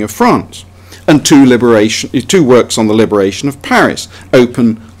bombing of France. And two works on the liberation of Paris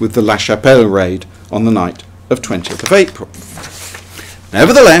open with the La Chapelle raid on the night of 20th of April.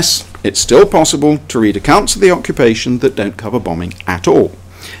 Nevertheless, it's still possible to read accounts of the occupation that don't cover bombing at all.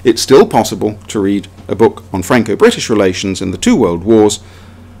 It's still possible to read a book on Franco-British relations in the two world wars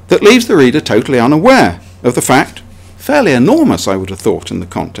that leaves the reader totally unaware of the fact, fairly enormous I would have thought in the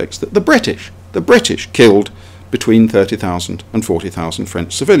context, that the British killed between 30,000 and 40,000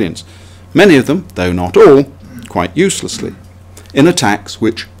 French civilians, many of them, though not all, quite uselessly, in attacks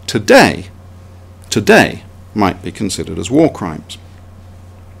which today might be considered as war crimes.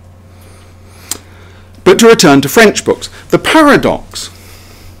 But to return to French books, the paradox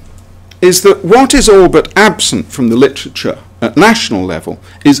is that what is all but absent from the literature at national level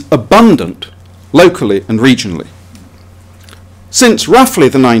is abundant locally and regionally. Since roughly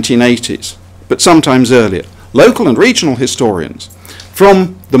the 1980s, but sometimes earlier, local and regional historians,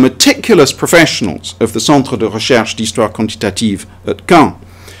 from the meticulous professionals of the Centre de Recherche d'Histoire Quantitative at Caen,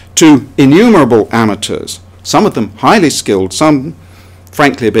 to innumerable amateurs, some of them highly skilled, some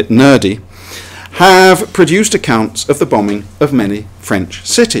frankly a bit nerdy, have produced accounts of the bombing of many French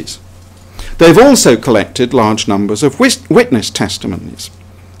cities. They've also collected large numbers of witness testimonies,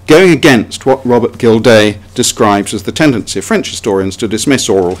 going against what Robert Gilday describes as the tendency of French historians to dismiss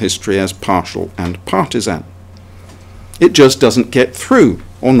oral history as partial and partisan. It just doesn't get through,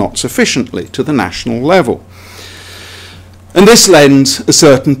 or not sufficiently, to the national level. And this lends a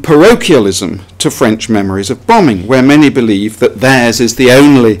certain parochialism to French memories of bombing, where many believe that theirs is the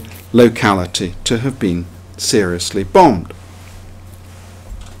only locality to have been seriously bombed.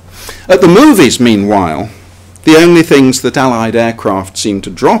 At the movies, meanwhile, the only things that Allied aircraft seem to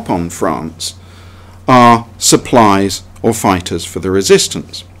drop on France are supplies or fighters for the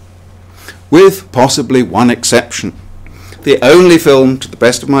resistance, with possibly one exception. The only film, to the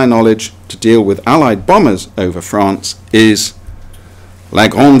best of my knowledge, to deal with Allied bombers over France is La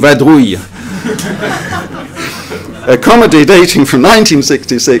Grande Vadrouille, a comedy dating from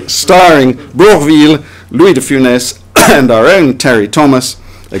 1966, starring Bourvil, Louis de Funès, and our own Terry Thomas,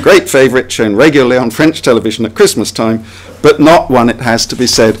 a great favourite shown regularly on French television at Christmas time, but not one, it has to be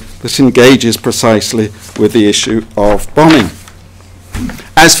said, that engages precisely with the issue of bombing.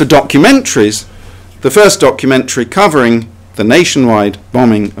 As for documentaries, the first documentary covering the nationwide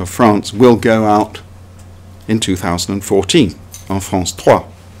bombing of France will go out in 2014 on France 3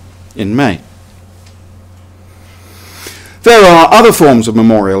 in May. There are other forms of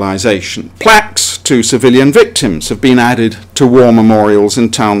memorialisation. Plaques to civilian victims have been added to war memorials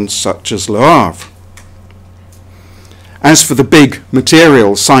in towns such as Le Havre. As for the big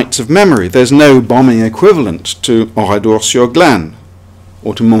material sites of memory, there's no bombing equivalent to Oradour-sur-Glane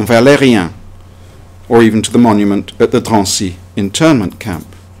or to Mont-Valérien, or even to the monument at the Drancy internment camp.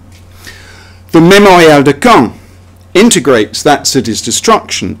 The Mémorial de Caen integrates that city's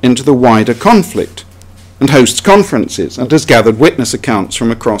destruction into the wider conflict and hosts conferences and has gathered witness accounts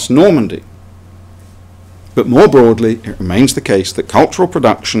from across Normandy. But more broadly, it remains the case that cultural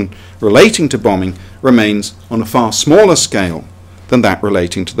production relating to bombing remains on a far smaller scale than that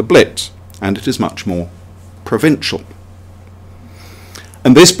relating to the Blitz, and it is much more provincial.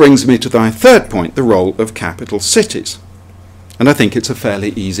 And this brings me to my third point, the role of capital cities. And I think it's a fairly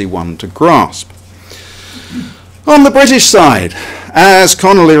easy one to grasp. On the British side, as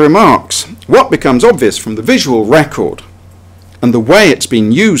Connolly remarks, what becomes obvious from the visual record and the way it's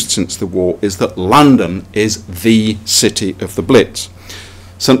been used since the war is that London is the city of the Blitz.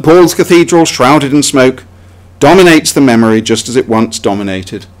 St. Paul's Cathedral, shrouded in smoke, dominates the memory just as it once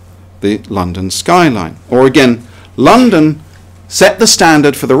dominated the London skyline. Or again, London set the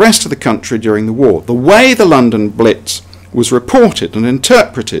standard for the rest of the country during the war. The way the London Blitz was reported and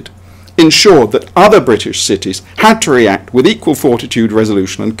interpreted ensured that other British cities had to react with equal fortitude,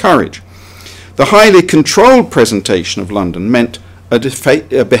 resolution and courage. The highly controlled presentation of London meant a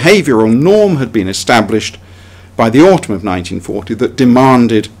behavioural norm had been established by the autumn of 1940 that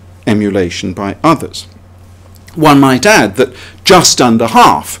demanded emulation by others. One might add that just under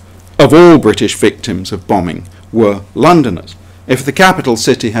half of all British victims of bombing were Londoners. If the capital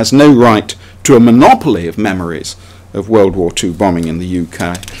city has no right to a monopoly of memories of World War II bombing in the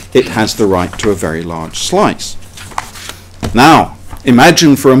UK, it has the right to a very large slice. Now,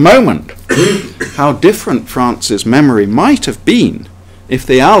 imagine for a moment how different France's memory might have been if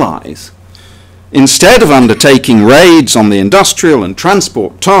the Allies, instead of undertaking raids on the industrial and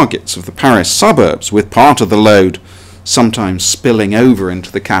transport targets of the Paris suburbs, with part of the load sometimes spilling over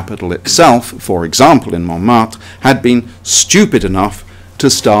into the capital itself, for example in Montmartre, had been stupid enough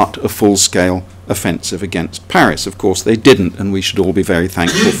to start a full-scale offensive against Paris. Of course they didn't, and we should all be very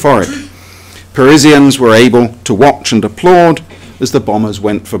thankful for it. Parisians were able to watch and applaud as the bombers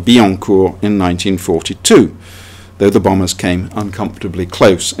went for Billancourt in 1942, though the bombers came uncomfortably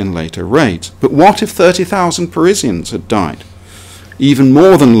close in later raids. But what if 30,000 Parisians had died? Even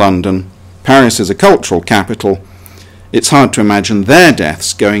more than London, Paris is a cultural capital. It's hard to imagine their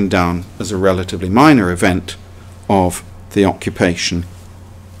deaths going down as a relatively minor event of the occupation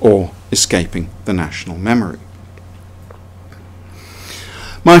or escaping the national memory.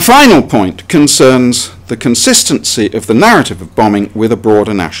 My final point concerns the consistency of the narrative of bombing with a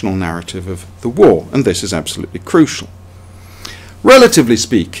broader national narrative of the war, and this is absolutely crucial. Relatively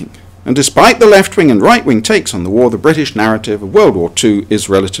speaking, and despite the left-wing and right-wing takes on the war, the British narrative of World War II is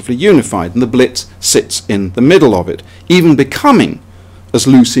relatively unified, and the Blitz sits in the middle of it, even becoming, as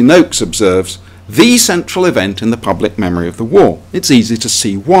Lucy Noakes observes, the central event in the public memory of the war. It's easy to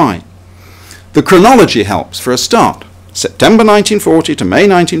see why. The chronology helps for a start. September 1940 to May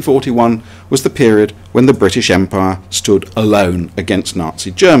 1941 was the period when the British Empire stood alone against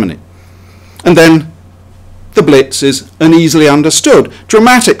Nazi Germany. And then the Blitz is an easily understood,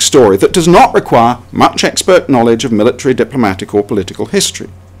 dramatic story that does not require much expert knowledge of military, diplomatic or political history.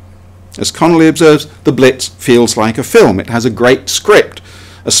 As Connolly observes, the Blitz feels like a film. It has a great script.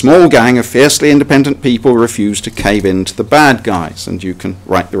 A small gang of fiercely independent people refuse to cave in to the bad guys, and you can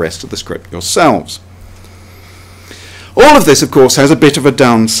write the rest of the script yourselves. All of this, of course, has a bit of a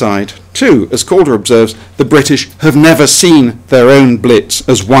downside too. As Calder observes, the British have never seen their own Blitz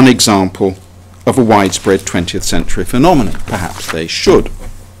as one example of a widespread 20th century phenomenon. Perhaps they should.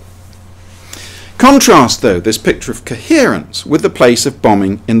 Contrast, though, this picture of coherence with the place of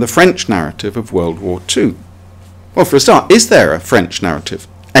bombing in the French narrative of World War II. Well, for a start, is there a French narrative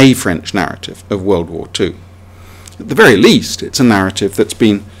of World War II? At the very least, it's a narrative that's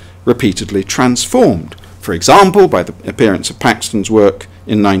been repeatedly transformed. For example, by the appearance of Paxton's work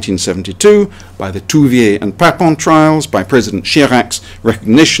in 1972, by the Touvier and Papon trials, by President Chirac's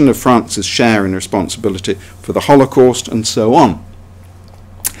recognition of France's share in responsibility for the Holocaust, and so on.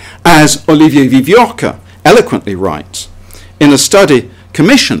 As Olivier Viviorca eloquently writes, in a study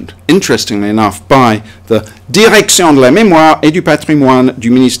commissioned, interestingly enough, by the Direction de la Mémoire et du Patrimoine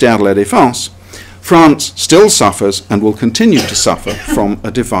du Ministère de la Défense, France still suffers and will continue to suffer from a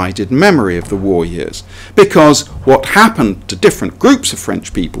divided memory of the war years, because what happened to different groups of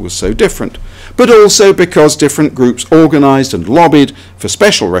French people was so different, but also because different groups organised and lobbied for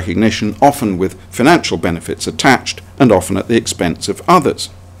special recognition, often with financial benefits attached and often at the expense of others.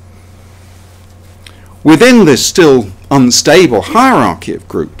 Within this still unstable hierarchy of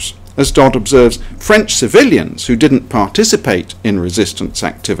groups, as Dodd observes, French civilians who didn't participate in resistance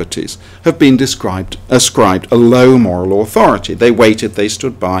activities have been ascribed a low moral authority. They waited, they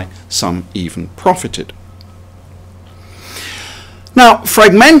stood by, some even profited. Now,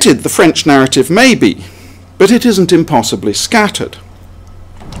 fragmented the French narrative may be, but it isn't impossibly scattered.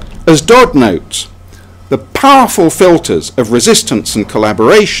 As Dodd notes, the powerful filters of resistance and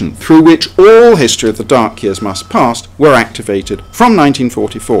collaboration through which all history of the dark years must pass were activated from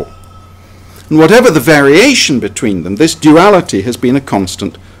 1944. And whatever the variation between them, this duality has been a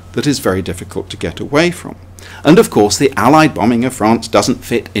constant that is very difficult to get away from. And of course the Allied bombing of France doesn't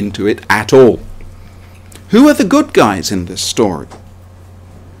fit into it at all. Who are the good guys in this story?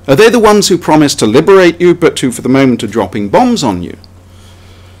 Are they the ones who promise to liberate you but who for the moment are dropping bombs on you?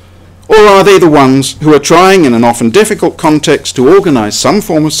 Or are they the ones who are trying in an often difficult context to organise some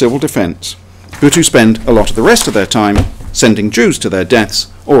form of civil defence, but who spend a lot of the rest of their time sending Jews to their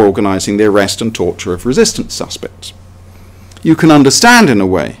deaths or organising the arrest and torture of resistance suspects? You can understand, in a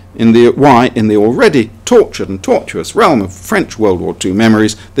way, in the already tortured and tortuous realm of French World War II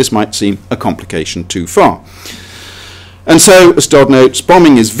memories, this might seem a complication too far. And so, as Dodd notes,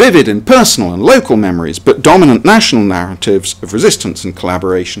 bombing is vivid in personal and local memories, but dominant national narratives of resistance and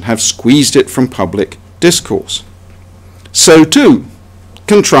collaboration have squeezed it from public discourse. So too,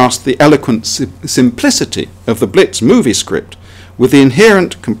 contrast the eloquent simplicity of the Blitz movie script with the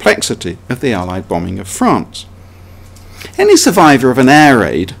inherent complexity of the Allied bombing of France. Any survivor of an air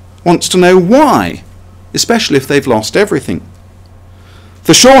raid wants to know why, especially if they've lost everything.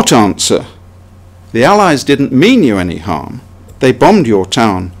 The short answer: the Allies didn't mean you any harm. They bombed your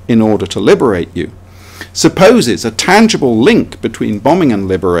town in order to liberate you, supposes a tangible link between bombing and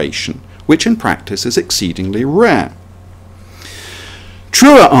liberation, which in practice is exceedingly rare.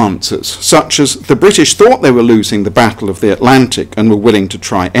 Truer answers, such as the British thought they were losing the Battle of the Atlantic and were willing to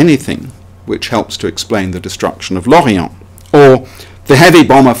try anything, which helps to explain the destruction of Royan, or the heavy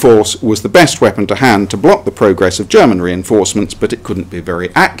bomber force was the best weapon to hand to block the progress of German reinforcements, but it couldn't be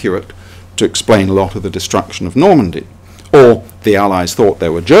very accurate to explain a lot of the destruction of Normandy, or the Allies thought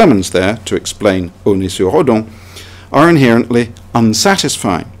there were Germans there to explain Aulnay-sur-Odon, are inherently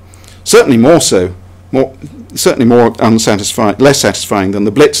unsatisfying. Certainly less satisfying than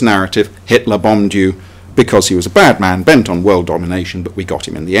the Blitz narrative: Hitler bombed you because he was a bad man bent on world domination, but we got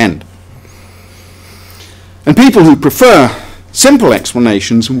him in the end. And people who prefer simple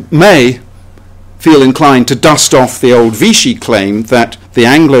explanations may feel inclined to dust off the old Vichy claim that the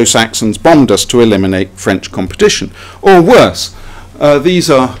Anglo-Saxons bombed us to eliminate French competition. Or worse, these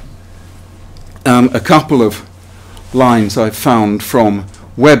are a couple of lines I've found from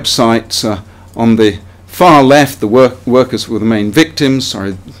websites. On the far left, the workers were the main victims,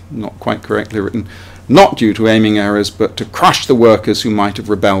 sorry, not quite correctly written, not due to aiming errors, but to crush the workers who might have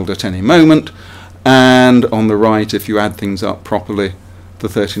rebelled at any moment. And on the right, if you add things up properly, the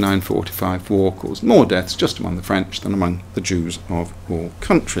 39-45 war caused more deaths just among the French than among the Jews of all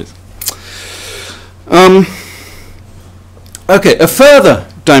countries. Okay, a further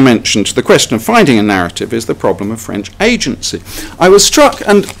dimension to the question of finding a narrative is the problem of French agency. I was struck,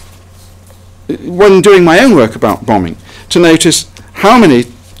 and when doing my own work about bombing, to notice how many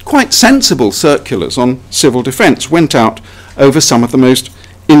quite sensible circulars on civil defence went out over some of the most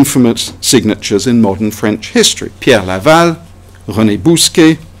infamous signatures in modern French history: Pierre Laval, René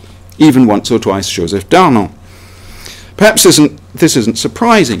Bousquet, even once or twice Joseph Darnan. Perhaps this isn't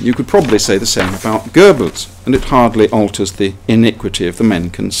surprising. You could probably say the same about Goebbels, and it hardly alters the iniquity of the men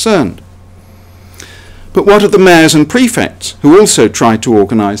concerned. But what of the mayors and prefects, who also tried to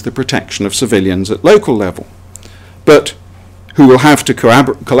organise the protection of civilians at local level, but who will have to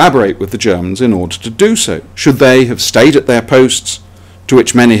collaborate with the Germans in order to do so? Should they have stayed at their posts, to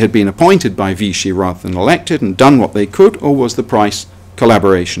which many had been appointed by Vichy rather than elected, and done what they could, or was the price,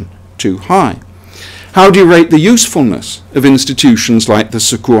 collaboration, too high? How do you rate the usefulness of institutions like the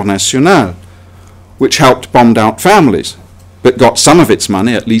Secours National, which helped bombed out families, but got some of its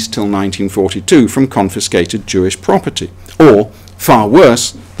money, at least till 1942, from confiscated Jewish property? Or, far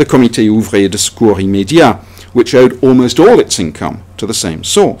worse, the Comité Ouvrier de Secours Immédiat, which owed almost all its income to the same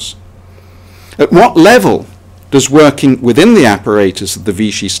source? At what level does working within the apparatus of the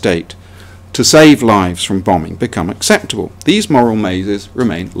Vichy state to save lives from bombing become acceptable? These moral mazes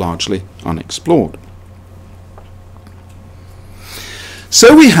remain largely unexplored.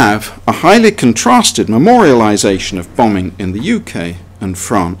 So we have a highly contrasted memorialisation of bombing in the UK and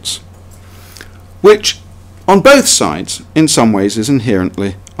France, which on both sides in some ways is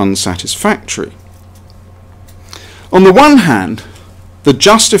inherently unsatisfactory. On the one hand, the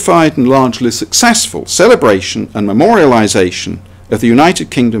justified and largely successful celebration and memorialisation of the United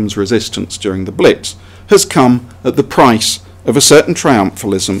Kingdom's resistance during the Blitz has come at the price of a certain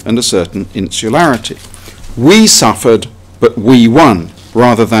triumphalism and a certain insularity. We suffered, but we won,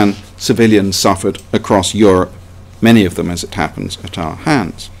 rather than civilians suffered across Europe, many of them, as it happens, at our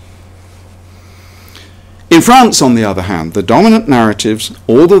hands. In France, on the other hand, the dominant narratives,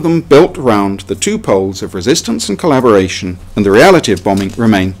 all of them built around the two poles of resistance and collaboration, and the reality of bombing,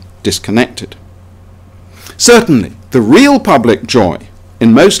 remain disconnected. Certainly, the real public joy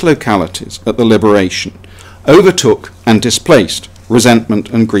in most localities at the liberation overtook and displaced resentment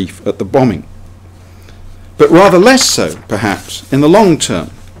and grief at the bombing, but rather less so, perhaps, in the long term,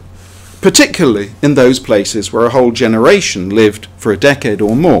 particularly in those places where a whole generation lived for a decade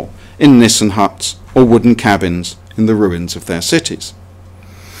or more in Nissen huts or wooden cabins in the ruins of their cities.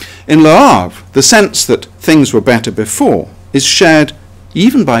 In Le Havre, the sense that things were better before is shared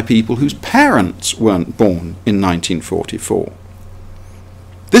even by people whose parents weren't born in 1944.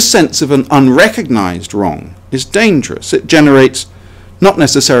 This sense of an unrecognised wrong is dangerous. It generates not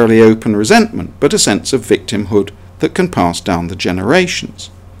necessarily open resentment, but a sense of victimhood that can pass down the generations.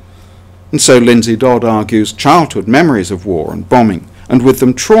 And so Lindsay Dodd argues childhood memories of war and bombing, and with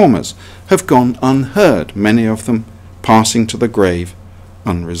them traumas, have gone unheard, many of them passing to the grave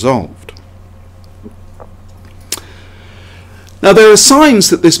unresolved. Now there are signs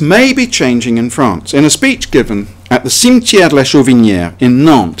that this may be changing in France. In a speech given at the Cimetière de la Chauvinière in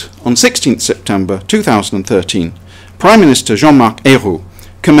Nantes on 16th September 2013, Prime Minister Jean-Marc Ayrault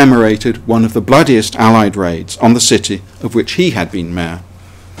commemorated one of the bloodiest Allied raids on the city of which he had been mayor,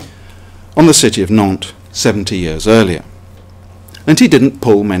 on the city of Nantes 70 years earlier. And he didn't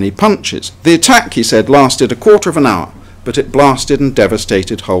pull many punches. The attack, he said, lasted a quarter of an hour, but it blasted and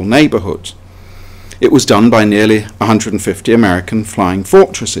devastated whole neighbourhoods. It was done by nearly 150 American flying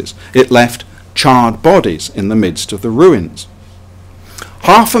fortresses. It left charred bodies in the midst of the ruins.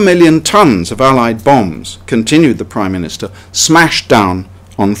 500,000 tons of Allied bombs, continued the Prime Minister, smashed down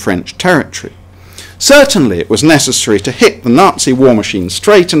on French territory. Certainly it was necessary to hit the Nazi war machine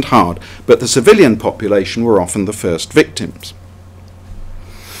straight and hard, but the civilian population were often the first victims.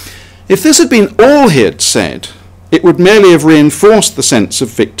 If this had been all he had said, it would merely have reinforced the sense of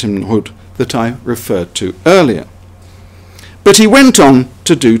victimhood that I referred to earlier. But he went on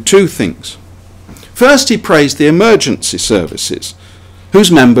to do two things. First, he praised the emergency services, whose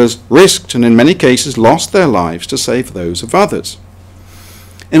members risked and in many cases lost their lives to save those of others.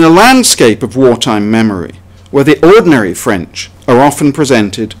 In a landscape of wartime memory, where the ordinary French are often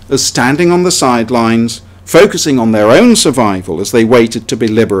presented as standing on the sidelines, focusing on their own survival as they waited to be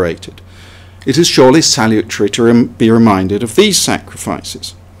liberated, it is surely salutary to be reminded of these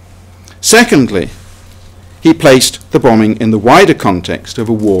sacrifices. Secondly, he placed the bombing in the wider context of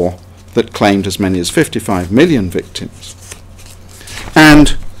a war that claimed as many as 55 million victims,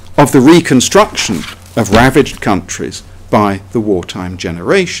 and of the reconstruction of ravaged countries by the wartime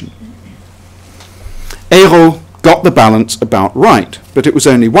generation. Ayrault got the balance about right, but it was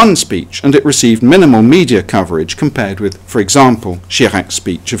only one speech, and it received minimal media coverage compared with, for example, Chirac's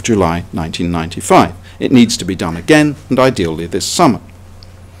speech of July 1995. It needs to be done again, and ideally this summer.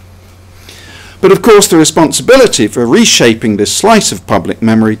 But of course the responsibility for reshaping this slice of public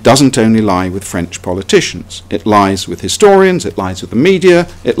memory doesn't only lie with French politicians. It lies with historians, it lies with the media,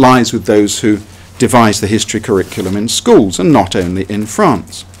 it lies with those who devise the history curriculum in schools, and not only in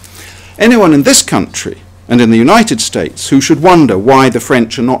France. Anyone in this country and in the United States who should wonder why the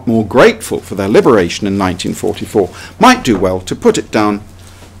French are not more grateful for their liberation in 1944 might do well to put it down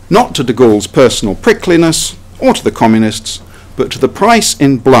not to de Gaulle's personal prickliness or to the communists, but to the price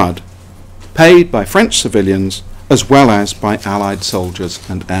in blood paid by French civilians as well as by Allied soldiers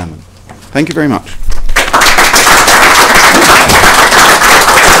and airmen. Thank you very much.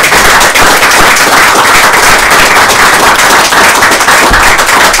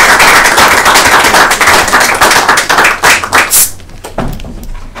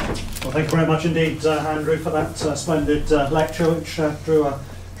 Well, thank you very much indeed, Andrew, for that splendid lecture, which drew a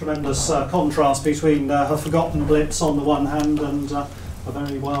tremendous contrast between a forgotten Blitz on the one hand and a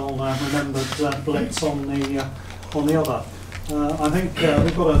very well remembered Blitz on the other. I think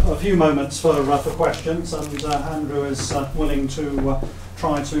we've got a few moments for questions, and Andrew is willing to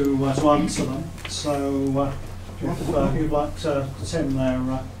try to answer them. So if you'd like to, Tim, there.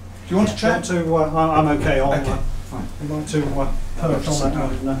 Do you want to chat? I'm okay. Okay, fine. I'd like to perch on that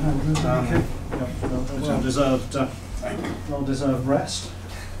one, Andrew. Well-deserved rest.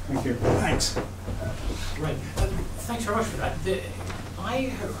 Thank you. Thanks. Right. Thanks very much for that. I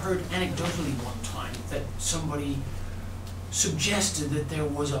heard anecdotally one time that somebody suggested that there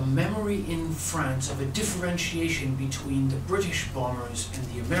was a memory in France of a differentiation between the British bombers and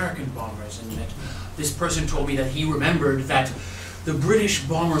the American bombers, and that this person told me that he remembered that the British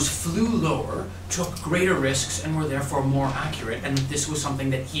bombers flew lower, took greater risks, and were therefore more accurate, and this was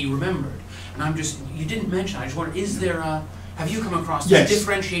something that he remembered. And you didn't mention, I just wonder, is there a, have you come across the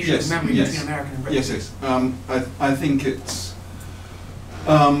differentiation of memory between American and British? Yes. I think it's,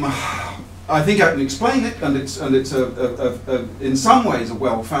 I think I can explain it, and it's a in some ways a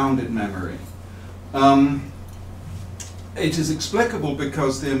well-founded memory. It is explicable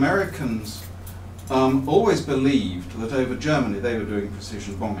because the Americans always believed that over Germany they were doing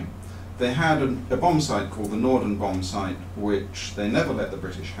precision bombing. They had a bomb site called the Norden bomb site, which they never let the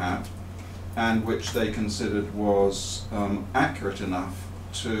British have, and which they considered was accurate enough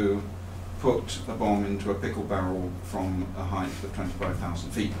to put a bomb into a pickle barrel from a height of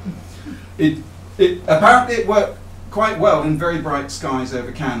 25,000 feet. Apparently it worked quite well in very bright skies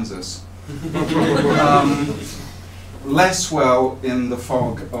over Kansas. Less well in the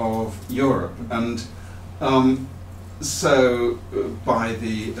fog of Europe. And So by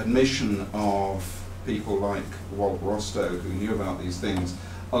the admission of people like Walt Rostow, who knew about these things,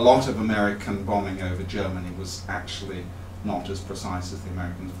 a lot of American bombing over Germany was actually not as precise as the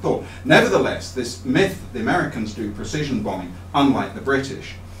Americans thought. Nevertheless, this myth that the Americans do precision bombing, unlike the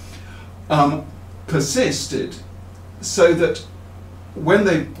British, persisted, so that when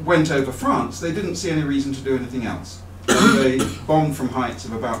they went over France, they didn't see any reason to do anything else. They bombed from heights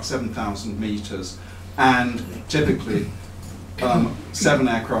of about 7,000 meters, and typically 7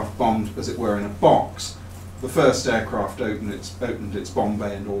 aircraft bombed, as it were, in a box. The first aircraft opened its bomb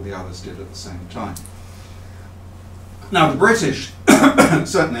bay, and all the others did at the same time. Now, the British,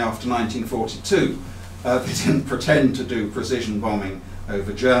 certainly after 1942, they didn't pretend to do precision bombing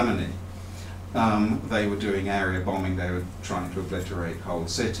over Germany. They were doing area bombing, they were trying to obliterate whole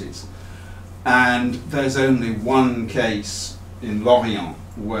cities. And there's only one case in Lorient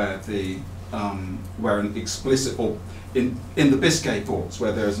where where an explicit, or in the Biscay ports,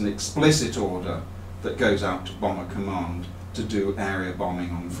 where there's an explicit order that goes out to Bomber Command to do area bombing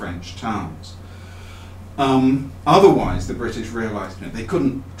on French towns. Otherwise, the British realised they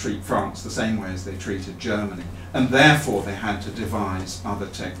couldn't treat France the same way as they treated Germany, and therefore they had to devise other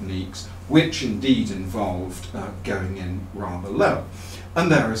techniques, which indeed involved going in rather low.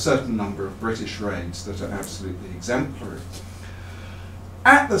 And there are a certain number of British raids that are absolutely exemplary.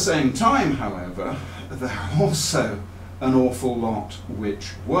 At the same time, however, there are also an awful lot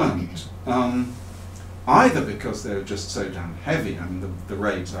which weren't, either because they were just so damn heavy. I mean, the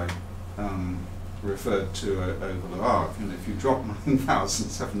raids I referred to over Le Havre, if you drop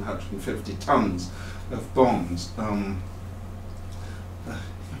 9,750 tons of bombs,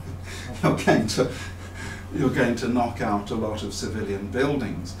 you're going to knock out a lot of civilian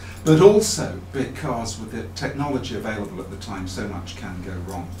buildings. But also because with the technology available at the time, so much can go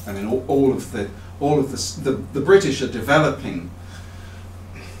wrong. I mean, all of the British are developing.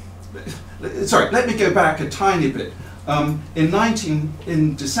 Sorry, let me go back a tiny bit. In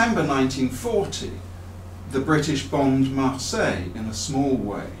December 1940, the British bombed Marseille in a small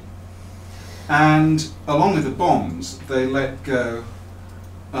way. And along with the bombs, they let go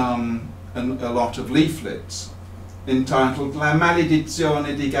a lot of leaflets entitled La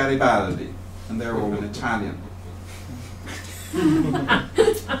maledizione di Garibaldi, and they're all in Italian.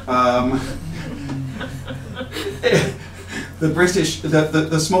 The British,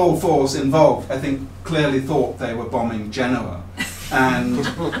 the small force involved, I think, clearly thought they were bombing Genoa, and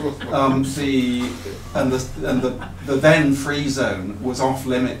the then free zone was off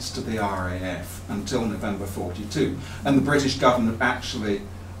limits to the RAF until November 42, and the British government actually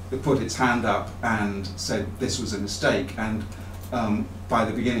put its hand up and said this was a mistake, and by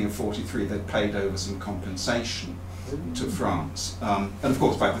the beginning of 43 they'd paid over some compensation to France, and of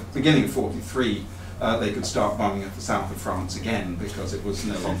course by the beginning of 43 they could start bombing at the south of France again because it was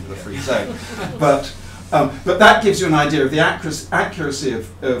no longer the free zone. But that gives you an idea of the accuracy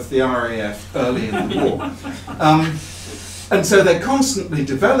of the RAF early in the war. And so they're constantly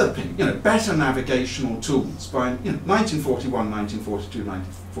developing, better navigational tools. By 1941, 1942,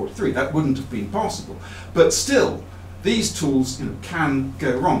 1943, that wouldn't have been possible. But still, these tools can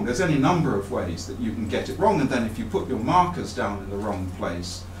go wrong. There's any number of ways that you can get it wrong, and then if you put your markers down in the wrong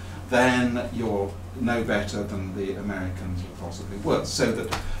place, then you're no better than the Americans or possibly worse. So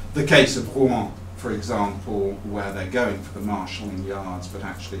that the case of Royan, for example, where they're going for the marshalling yards but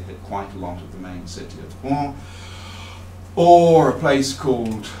actually hit quite a lot of the main city of Royan, or a place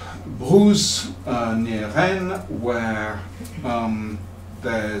called Bruges near Rennes, where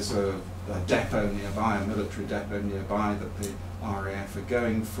there's a depot nearby, a military depot nearby that the RAF are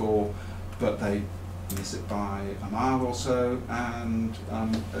going for, but they miss it by a mile or so and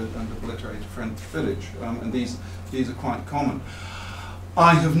obliterate a French village. And these are quite common.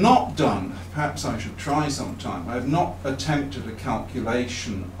 I have not done, perhaps I should try sometime, I have not attempted a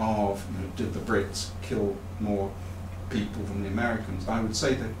calculation of did the Brits kill more people than the Americans. I would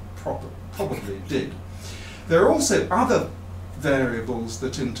say they probably did. There are also other variables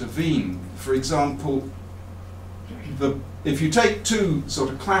that intervene. For example, if you take two sort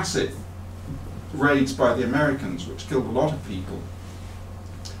of classic raids by the Americans, which killed a lot of people,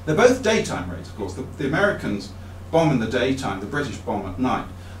 they're both daytime raids, of course. The Americans bomb in the daytime, the British bomb at night.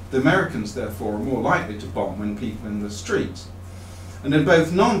 The Americans, therefore, are more likely to bomb when people are in the streets. And in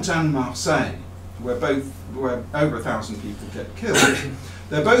both Nantes and Marseille, where over 1,000 people get killed,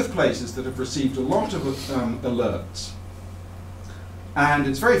 they're both places that have received a lot of alerts. And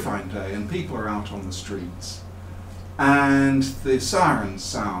it's a very fine day, and people are out on the streets, and the sirens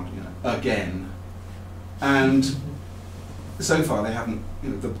sound, again. And so far they haven't,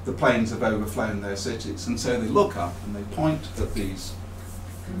 the planes have overflown their cities, and so they look up and they point at these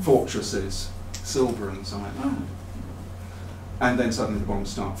fortresses, silver and so on, oh. And then suddenly the bombs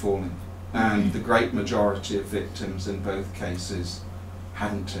start falling. And the great majority of victims in both cases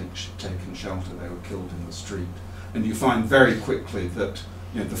hadn't taken shelter, they were killed in the street. And you find very quickly that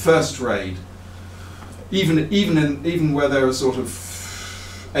the first raid, even where there are sort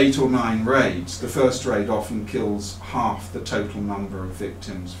of 8 or 9 raids, the first raid often kills half the total number of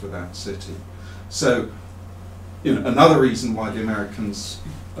victims for that city. So, another reason why the Americans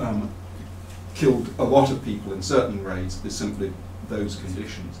killed a lot of people in certain raids is simply those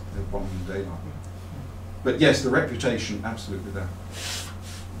conditions. They're bombing daylight. But yes, the reputation, absolutely there.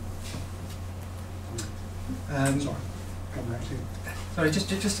 Sorry, come back to you. Sorry,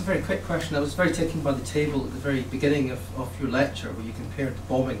 just a very quick question. I was very taken by the table at the very beginning of your lecture where you compared the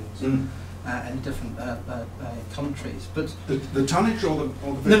bombings in different countries. But the tonnage or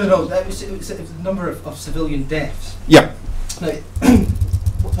the no. It was the number of civilian deaths. Yeah. Now,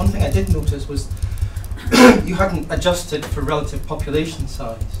 one thing I did notice was you hadn't adjusted for relative population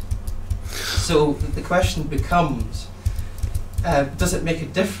size. So the question becomes, does it make a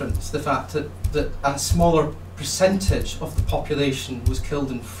difference, the fact that a smaller percentage of the population was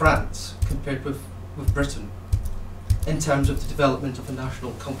killed in France compared with Britain in terms of the development of a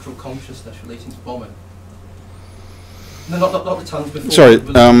national cultural consciousness relating to bombing? No, not the tons before. Sorry,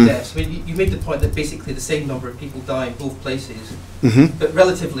 deaths. I mean, you made the point that basically the same number of people die in both places, but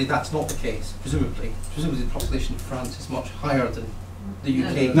relatively that's not the case, presumably. Presumably the population of France is much higher than the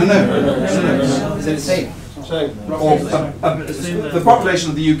UK. No. Is it the same? The population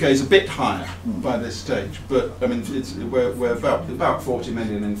of the UK is a bit higher by this stage, but I mean we're about 40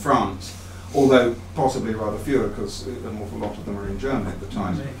 million in France, although possibly rather fewer because an awful lot of them are in Germany at the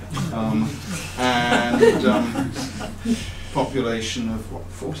time. And population of what,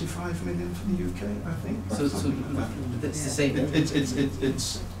 45 million for the UK, I think. So it's the same.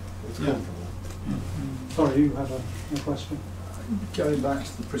 It's yeah. Sorry, you had a question. Going back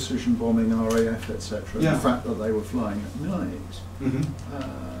to the precision bombing, RAF, etc., yeah. The fact that they were flying at night,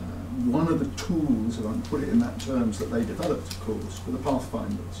 one of the tools, if I can put it in that terms, that they developed, of course, were the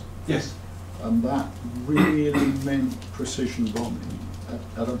Pathfinders. Yes. And that really meant precision bombing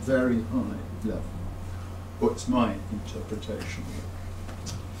at a very high level. What's my interpretation of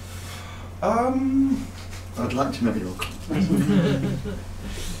it? I'd like to know your comments.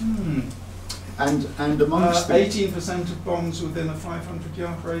 And amongst 18% of bombs within a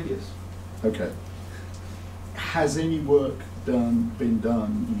 500-yard radius. Okay. Has any work been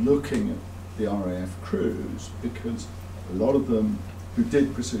done looking at the RAF crews? Because a lot of them who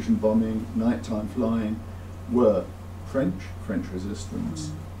did precision bombing, nighttime flying, were French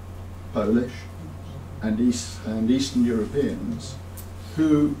resistance, Polish, and Eastern Europeans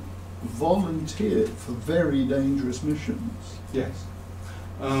who volunteered for very dangerous missions. Yes.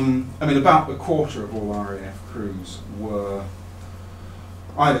 I mean, about a quarter of all RAF crews were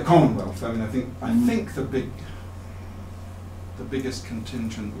either Commonwealth. I mean, I think the biggest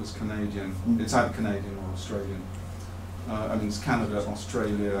contingent was Canadian. It's either Canadian or Australian. I mean, it's Canada,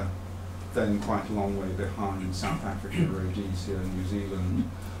 Australia, then quite a long way behind South Africa, Rhodesia, New Zealand.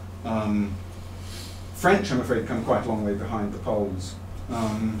 French, I'm afraid, come quite a long way behind the Poles.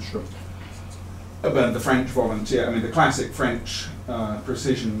 Sure. But the French volunteer, I mean, the classic French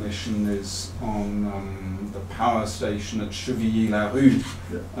precision mission is on the power station at Chevilly-la-Rue,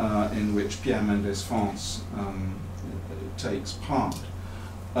 in which Pierre Mendès France takes part.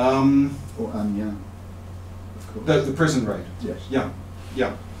 Or Amiens, of course. The prison raid. Yes. Yeah.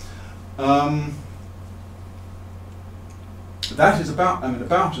 That is about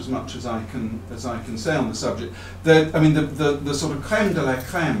as much as I can say on the subject. The sort of crème de la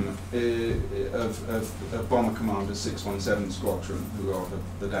crème of Bomber Commander 617 Squadron, who are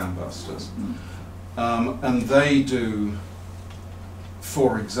the dambusters, and they do,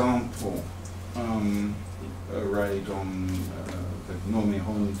 for example, a raid on the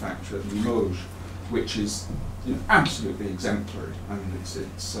Normiron factory at Limoges, which is absolutely exemplary. I mean,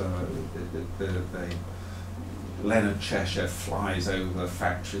 Leonard Cheshire flies over the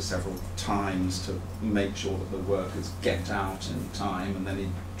factory several times to make sure that the workers get out in time, and then he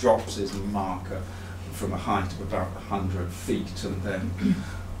drops his marker from a height of about 100 feet, and then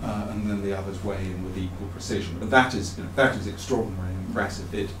the others weigh in with equal precision. But that is extraordinarily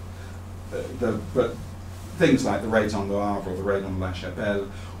impressive. But things like the raids on the Havre or the raid on La Chapelle,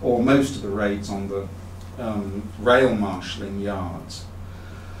 or most of the raids on the rail marshalling yards,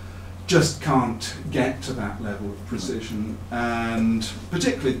 just can't get to that level of precision, and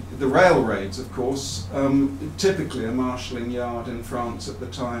particularly the rail raids, of course. Typically a marshalling yard in France at the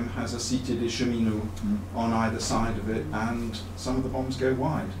time has a cité des cheminots on either side of it, and some of the bombs go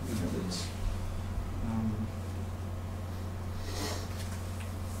wide. You know, it's,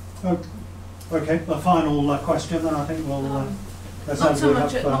 Okay, the final question, then I think we'll... not so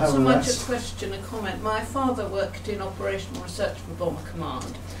much a question, a comment. My father worked in operational research for Bomber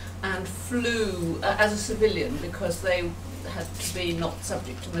Command and flew as a civilian because they had to be not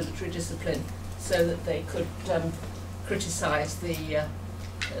subject to military discipline so that they could criticise the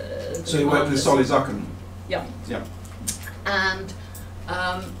so you worked with Solly Zuckerman? Yeah. Yeah. And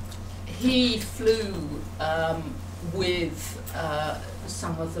he flew with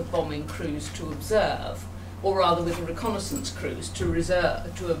some of the bombing crews to observe, or rather with the reconnaissance crews to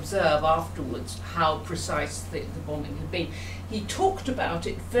observe afterwards how precise the bombing had been. He talked about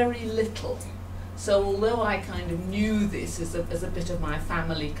it very little. So although I kind of knew this as a bit of my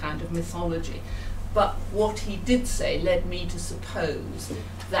family kind of mythology, but what he did say led me to suppose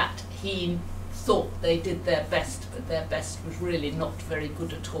that he thought they did their best, but their best was really not very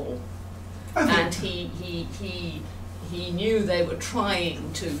good at all. And he knew they were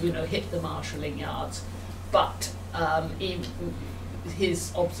trying to, you know, hit the marshalling yards, but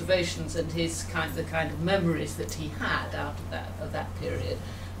his observations and the kind of memories that he had out of that period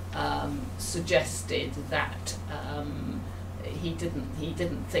suggested that he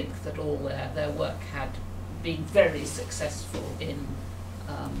didn't think that all their work had been very successful in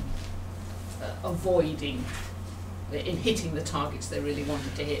in hitting the targets they really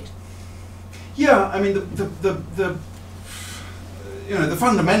wanted to hit. Yeah, I mean the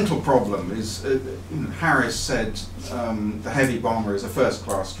fundamental problem is, Harris said the heavy bomber is a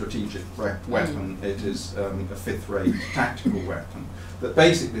first-class strategic weapon. It is a fifth-rate tactical weapon. That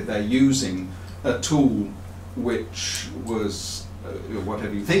basically they're using a tool which was,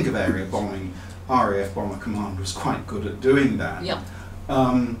 whatever you think of area bombing, RAF Bomber Command was quite good at doing that. Yeah.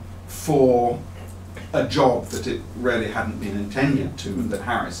 For a job that it really hadn't been intended to, and that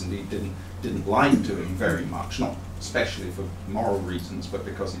Harris indeed didn't like doing very much, not especially for moral reasons, but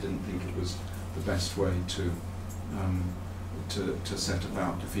because he didn't think it was the best way to set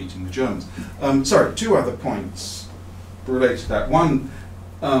about defeating the Germans. Sorry, two other points related to that. One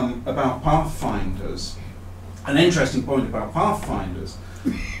about Pathfinders. An interesting point about Pathfinders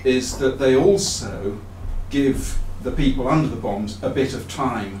is that they also give the people under the bombs a bit of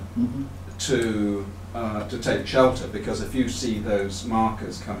time to take shelter, because if you see those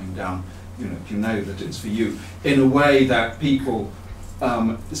markers coming down, you know that it's for you, in a way that people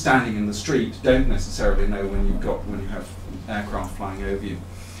standing in the street don't necessarily know when you have aircraft flying over you.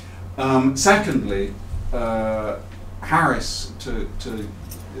 Secondly, Harris, to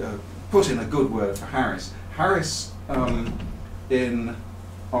put in a good word for Harris, in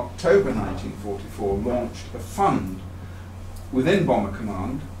October 1944 launched a fund within Bomber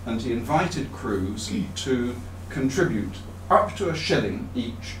Command, and he invited crews to contribute up to £1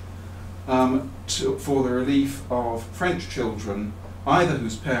 each for the relief of French children, either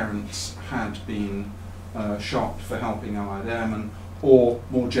whose parents had been shot for helping Allied airmen, or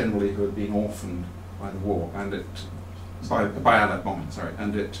more generally who had been orphaned by the war, and by Allied bombing, sorry,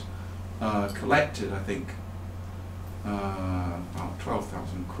 and it collected, I think, about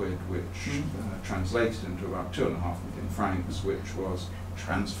 12,000 quid, which translated into about 2.5 million francs, which was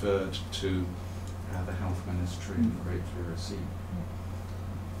transferred to the Health Ministry and gratefully received.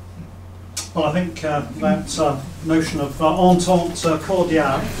 Well, I think that notion of entente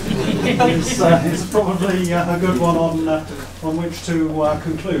cordiale is probably a good one on which to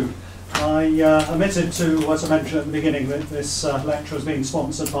conclude. I omitted to mention at the beginning that this lecture is being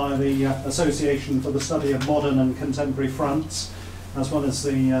sponsored by the Association for the Study of Modern and Contemporary France, as well as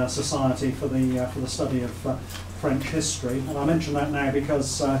the Society for the Study of French History. And I mention that now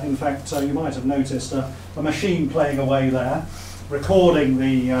because, in fact, you might have noticed a machine playing away there, recording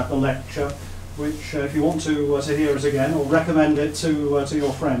the lecture, which, if you want to hear it again or recommend it to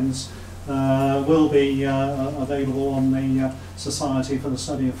your friends, will be available on the Society for the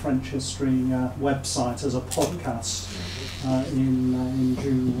Study of French History website as a podcast in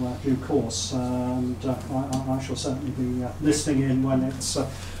due course, and I shall certainly be listening in when it's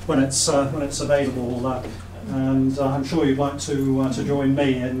available. And I'm sure you'd like to join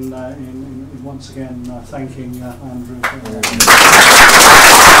me in once again thanking Andrew.